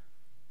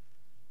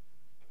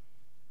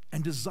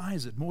and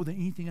desires it more than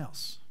anything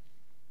else.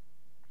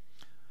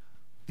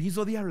 These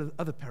are the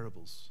other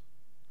parables.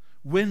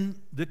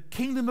 When the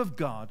kingdom of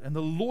God and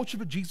the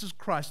lordship of Jesus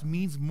Christ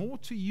means more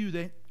to you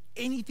than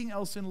anything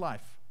else in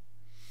life,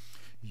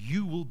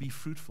 you will be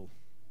fruitful.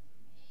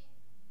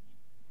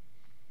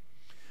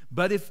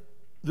 But if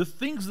the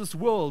things of this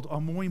world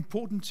are more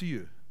important to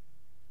you,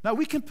 now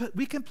we can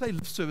play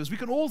lip service, we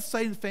can all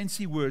say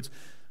fancy words.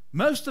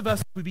 Most of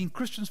us, we've been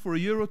Christians for a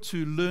year or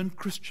two, learn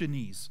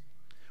Christianese.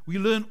 We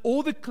learn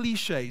all the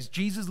cliches.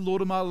 Jesus,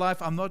 Lord of my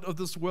life. I'm not of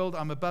this world.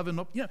 I'm above and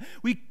not. You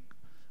know,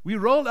 we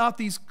roll out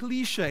these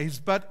cliches,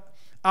 but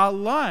our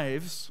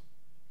lives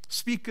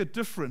speak a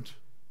different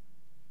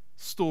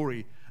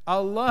story.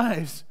 Our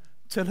lives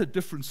tell a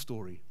different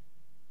story.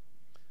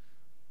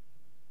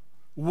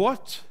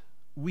 What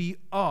we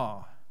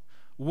are,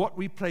 what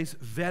we place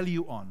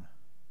value on,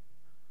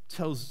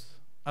 tells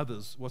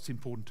others what's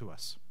important to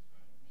us.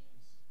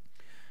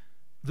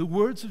 The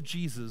words of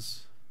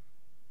Jesus,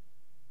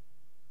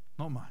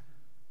 not mine.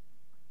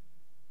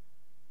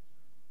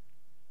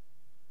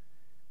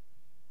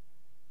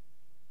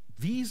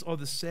 These are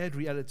the sad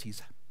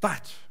realities,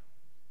 but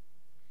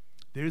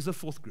there is a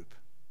fourth group.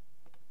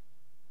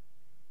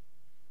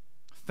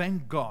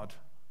 Thank God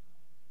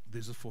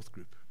there's a fourth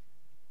group.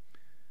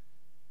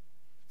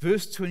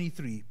 Verse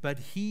 23, but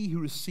he who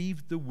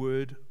received the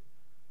word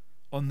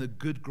on the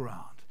good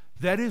ground.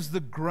 That is the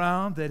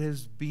ground that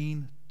has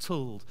been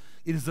tilled.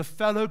 It is the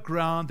fallow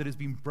ground that has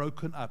been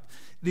broken up.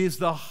 It is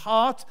the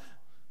heart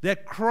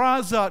that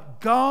cries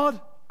out,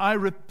 God, I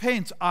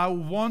repent. I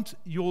want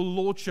your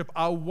lordship.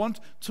 I want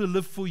to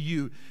live for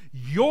you.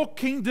 Your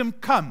kingdom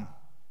come.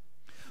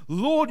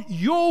 Lord,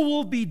 your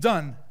will be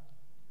done,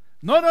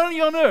 not only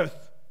on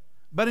earth,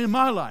 but in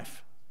my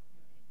life.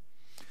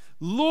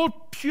 Lord,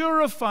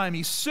 purify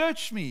me,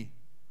 search me,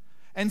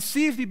 and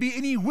see if there be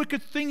any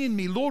wicked thing in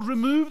me. Lord,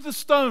 remove the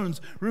stones,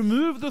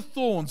 remove the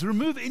thorns,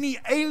 remove any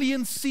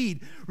alien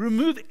seed,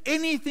 remove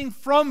anything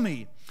from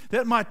me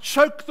that might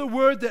choke the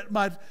word, that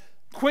might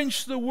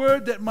quench the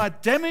word, that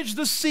might damage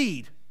the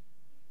seed.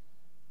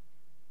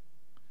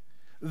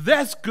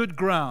 That's good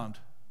ground.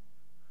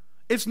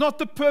 It's not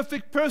the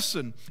perfect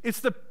person.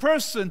 It's the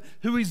person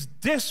who is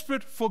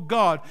desperate for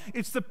God.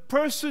 It's the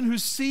person who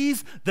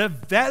sees the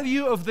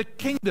value of the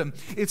kingdom.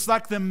 It's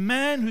like the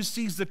man who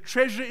sees the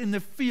treasure in the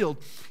field.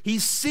 He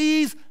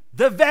sees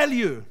the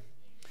value.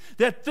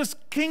 that this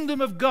kingdom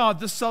of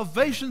God, this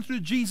salvation through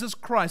Jesus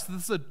Christ,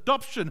 this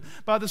adoption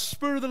by the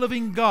Spirit of the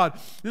living God,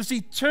 this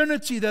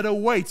eternity that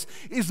awaits,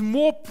 is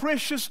more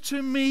precious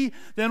to me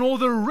than all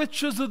the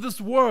riches of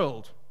this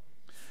world.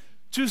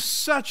 To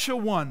such a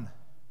one,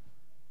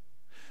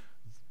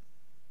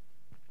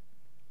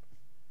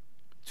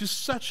 to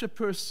such a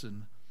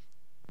person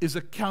is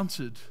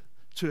accounted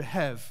to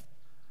have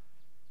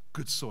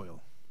good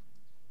soil.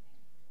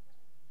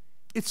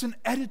 It's an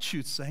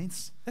attitude,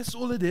 saints. That's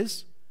all it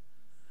is.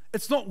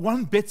 It's not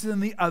one better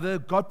than the other.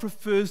 God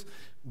prefers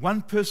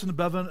one person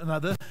above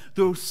another.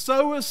 The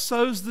sower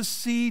sows the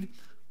seed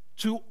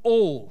to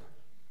all.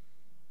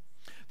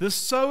 The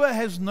sower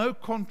has no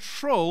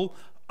control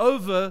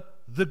over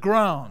the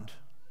ground.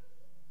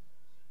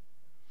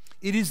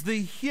 It is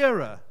the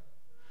hearer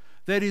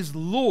that is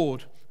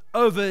Lord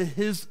over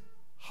his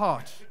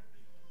heart.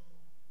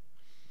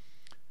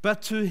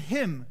 But to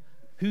him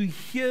who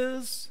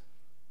hears,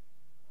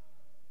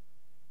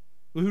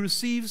 or who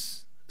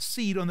receives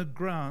seed on the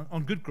ground,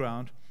 on good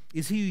ground,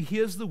 is he who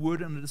hears the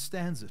word and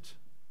understands it.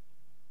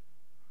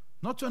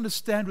 Not to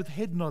understand with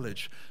head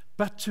knowledge,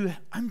 but to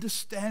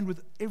understand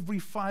with every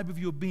fiber of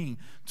your being,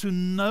 to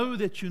know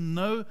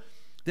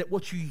that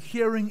what you're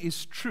hearing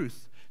is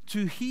truth.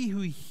 To he who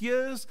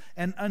hears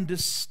and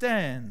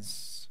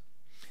understands,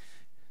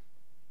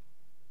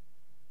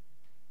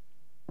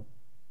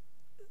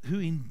 who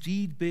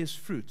indeed bears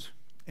fruit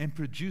and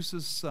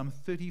produces some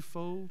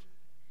 30-fold,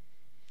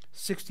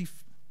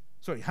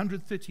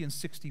 130 and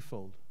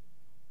 60-fold.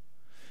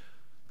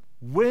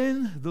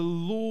 When the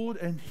Lord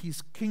and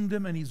his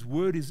kingdom and his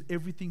word is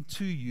everything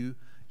to you,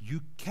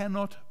 you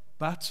cannot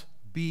but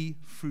be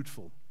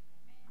fruitful.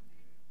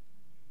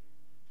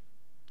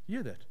 You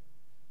hear that?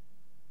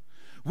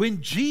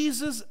 When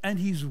Jesus and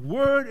his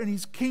word and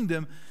his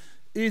kingdom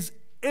is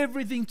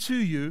everything to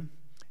you,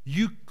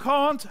 you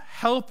can't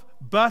help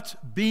but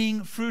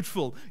being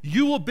fruitful.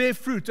 You will bear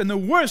fruit, and the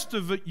worst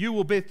of it, you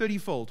will bear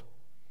 30-fold.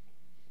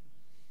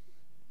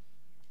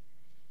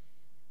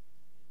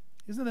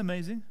 Isn't that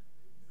amazing?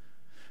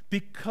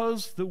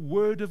 Because the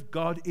word of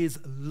God is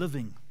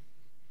living.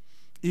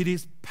 It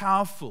is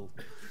powerful.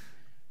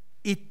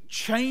 It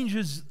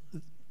changes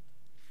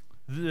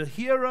the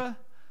hearer,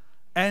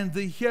 and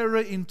the hearer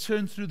in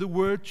turn through the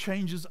word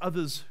changes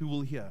others who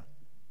will hear.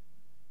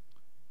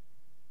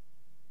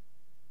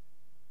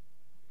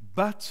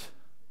 But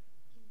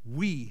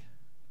we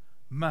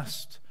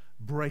must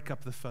break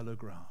up the fallow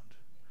ground.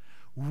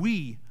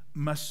 We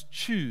must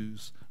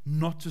choose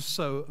not to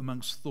sow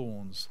amongst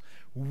thorns.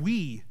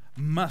 We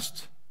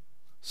must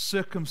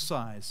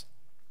circumcise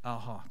our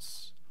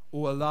hearts,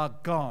 or allow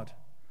God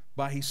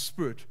by his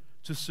Spirit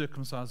to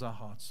circumcise our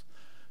hearts.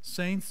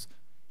 Saints,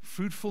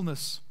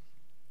 fruitfulness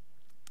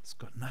has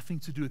got nothing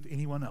to do with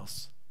anyone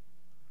else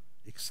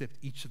except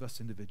each of us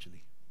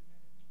individually.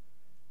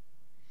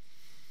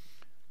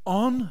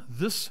 On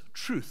this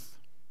truth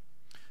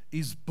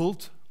is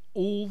built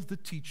all the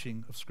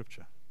teaching of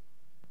Scripture.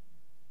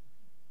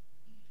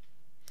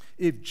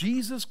 If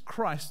Jesus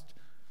Christ,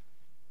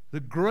 the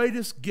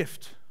greatest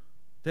gift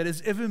that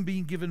has ever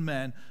been given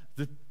man,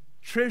 the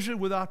treasure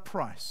without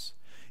price,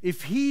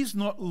 if he's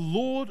not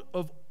Lord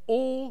of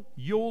all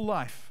your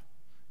life,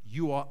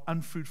 you are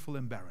unfruitful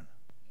and barren.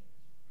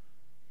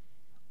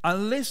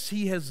 Unless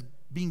he has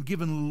been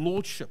given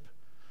lordship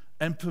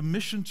and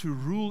permission to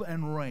rule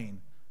and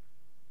reign,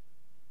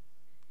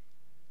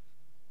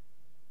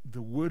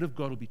 the word of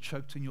God will be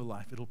choked in your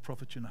life. It'll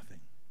profit you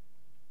nothing.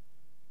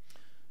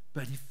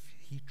 But if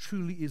he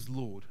truly is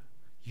Lord,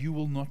 you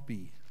will not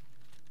be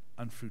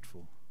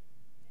unfruitful.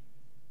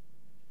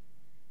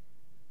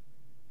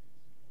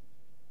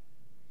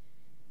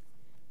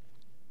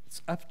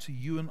 It's up to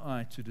you and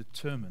I to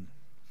determine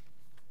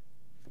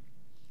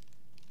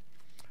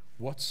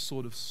what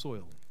sort of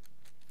soil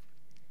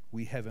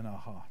we have in our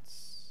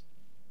hearts.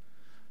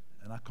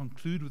 And I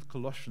conclude with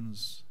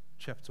Colossians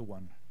chapter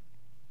 1.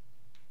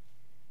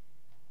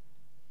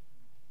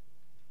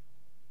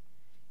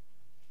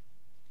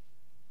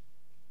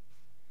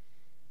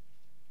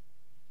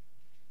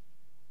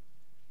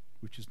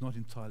 Which is not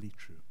entirely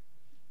true.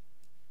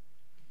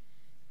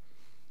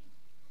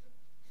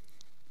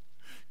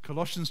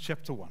 Colossians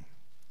chapter 1,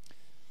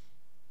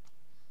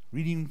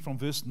 reading from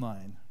verse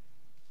 9.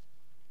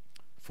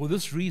 For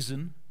this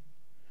reason,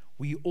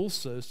 we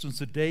also, since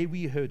the day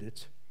we heard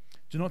it,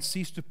 do not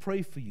cease to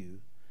pray for you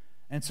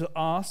and to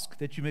ask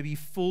that you may be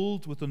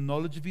filled with the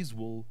knowledge of his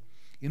will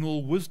in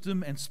all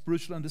wisdom and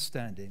spiritual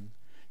understanding,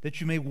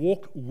 that you may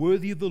walk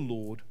worthy of the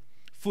Lord,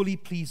 fully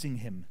pleasing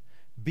him,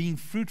 being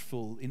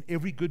fruitful in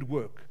every good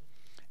work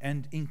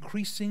and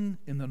increasing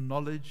in the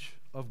knowledge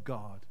of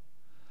God.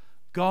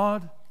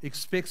 God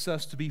expects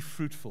us to be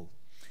fruitful.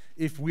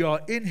 If we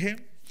are in him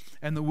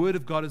and the word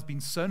of God has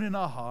been sown in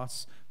our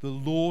hearts, the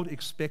Lord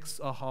expects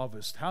a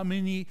harvest. How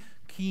many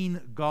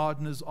keen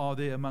gardeners are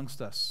there amongst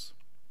us?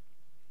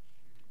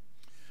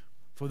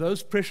 For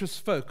those precious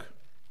folk,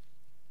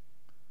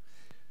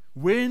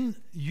 when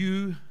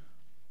you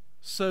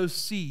sow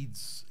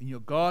seeds in your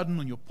garden,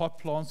 on your pot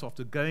plants,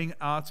 after going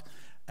out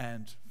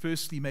And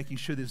firstly, making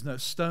sure there's no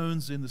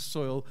stones in the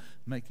soil,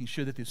 making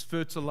sure that there's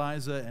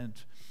fertilizer, and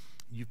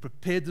you've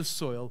prepared the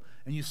soil,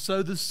 and you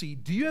sow the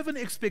seed. Do you have an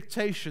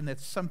expectation that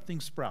something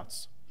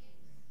sprouts?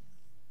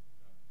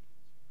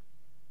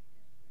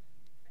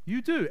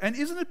 You do. And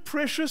isn't it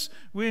precious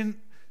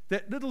when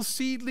that little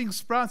seedling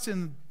sprouts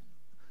and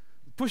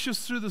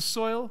pushes through the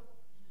soil?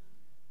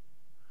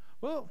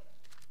 Well,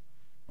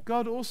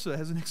 God also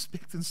has an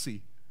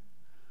expectancy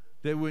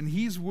that when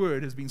His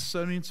word has been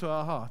sown into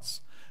our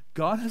hearts,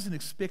 God has an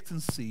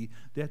expectancy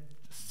that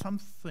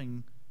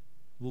something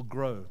will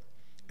grow,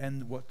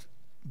 and what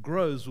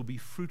grows will be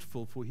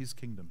fruitful for His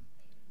kingdom.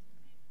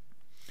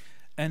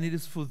 And it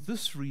is for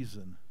this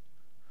reason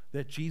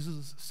that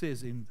Jesus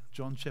says in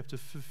John chapter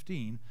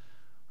 15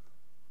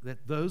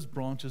 that those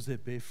branches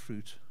that bear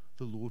fruit,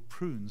 the Lord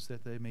prunes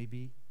that they may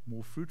be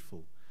more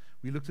fruitful.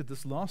 We looked at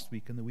this last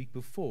week and the week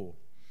before.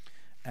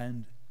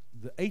 And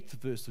the 8th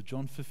verse of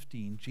John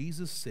 15,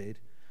 Jesus said,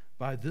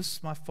 "By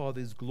this my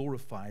Father is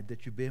glorified,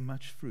 that you bear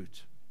much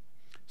fruit.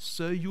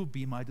 So you'll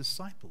be my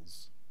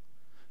disciples."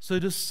 So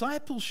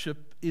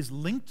discipleship is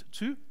linked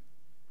to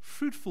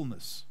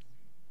fruitfulness.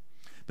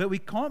 But we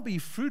can't be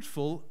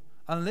fruitful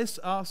unless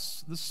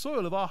the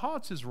soil of our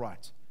hearts is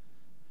right.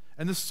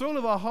 And the soil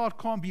of our heart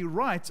can't be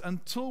right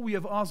until we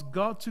have asked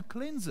God to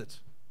cleanse it,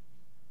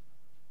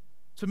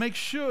 to make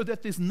sure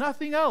that there's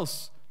nothing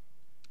else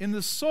in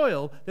the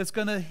soil that's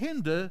going to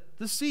hinder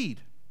the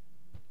seed.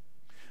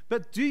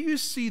 But do you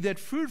see that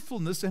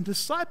fruitfulness and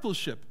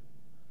discipleship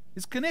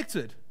is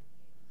connected?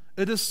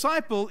 A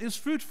disciple is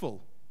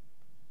fruitful.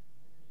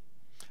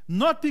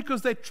 Not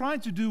because they're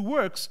trying to do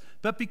works,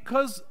 but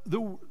because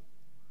the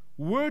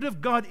Word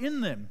of God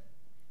in them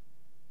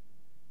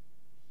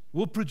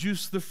will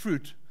produce the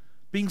fruit.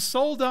 Being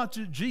sold out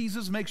to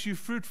Jesus makes you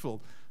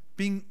fruitful.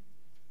 Being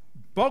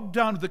bogged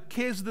down with the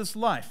cares of this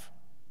life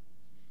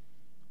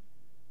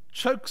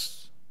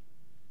chokes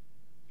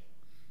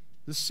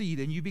the seed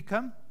and you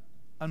become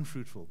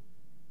unfruitful.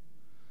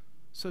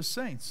 So,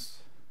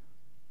 saints,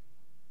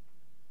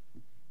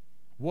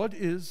 what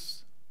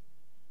is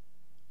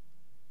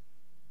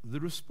the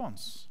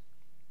response?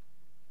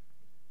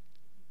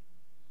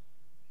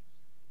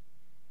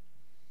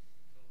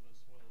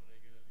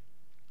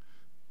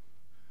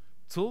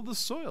 Till the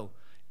soil,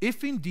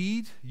 if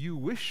indeed you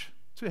wish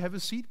to have a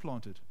seed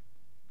planted.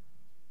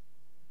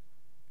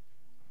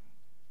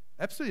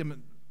 Absolutely. I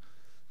mean,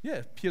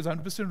 yeah, Pierre's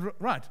 100%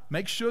 right.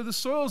 Make sure the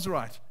soil's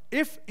right.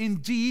 If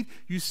indeed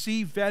you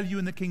see value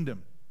in the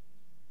kingdom.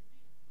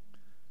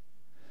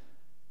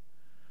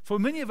 For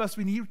many of us,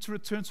 we need to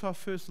return to our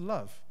first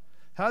love.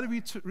 How do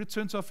we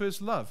return to our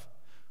first love?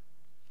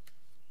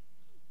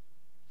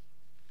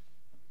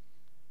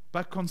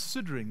 By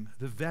considering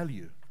the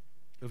value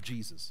of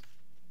Jesus.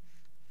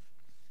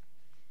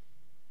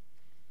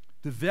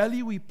 The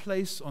value we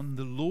place on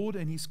the Lord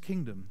and His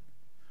kingdom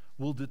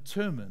will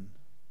determine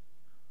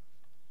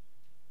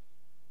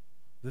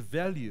the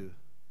value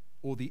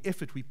or the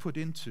effort we put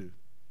into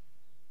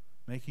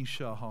making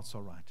sure our hearts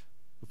are right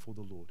before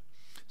the Lord.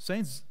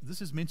 Saints,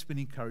 this is meant to be an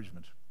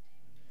encouragement.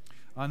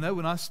 I know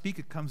when I speak,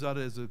 it comes out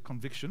as a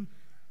conviction.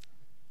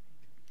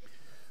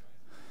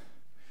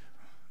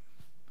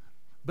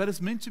 But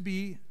it's meant to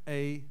be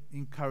an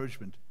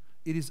encouragement.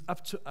 It is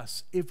up to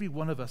us. Every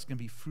one of us can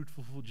be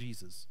fruitful for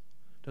Jesus.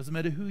 Doesn't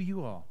matter who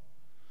you are.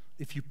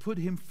 If you put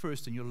Him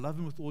first and you love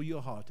Him with all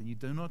your heart and you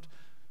do not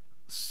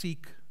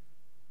seek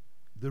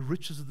the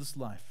riches of this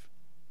life,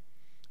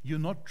 you're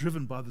not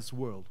driven by this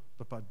world,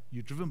 but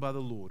you're driven by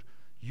the Lord,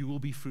 you will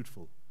be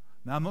fruitful.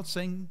 Now, I'm not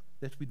saying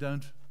that we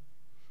don't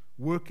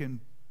work and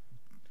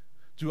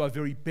do our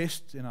very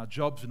best in our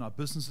jobs, in our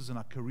businesses, in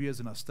our careers,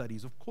 in our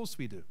studies. Of course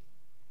we do.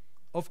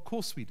 Of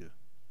course we do.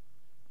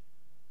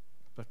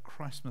 But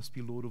Christ must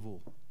be Lord of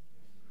all.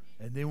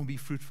 And then we'll be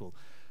fruitful.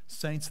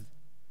 Saints,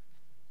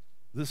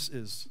 this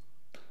is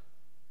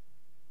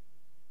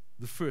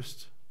the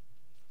first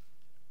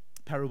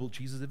parable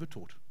Jesus ever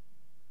taught.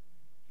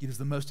 It is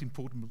the most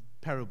important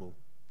parable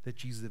that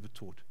Jesus ever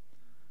taught.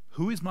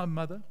 Who is my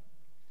mother?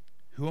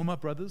 Who are my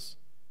brothers?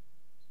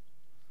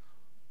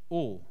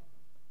 All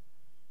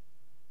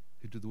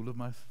who do the will of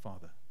my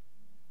Father.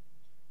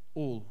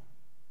 All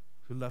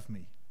who love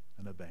me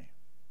and obey.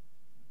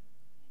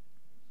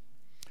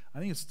 I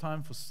think it's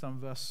time for some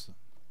of us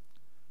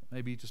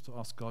maybe just to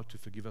ask God to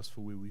forgive us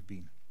for where we've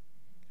been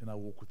in our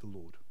walk with the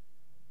Lord.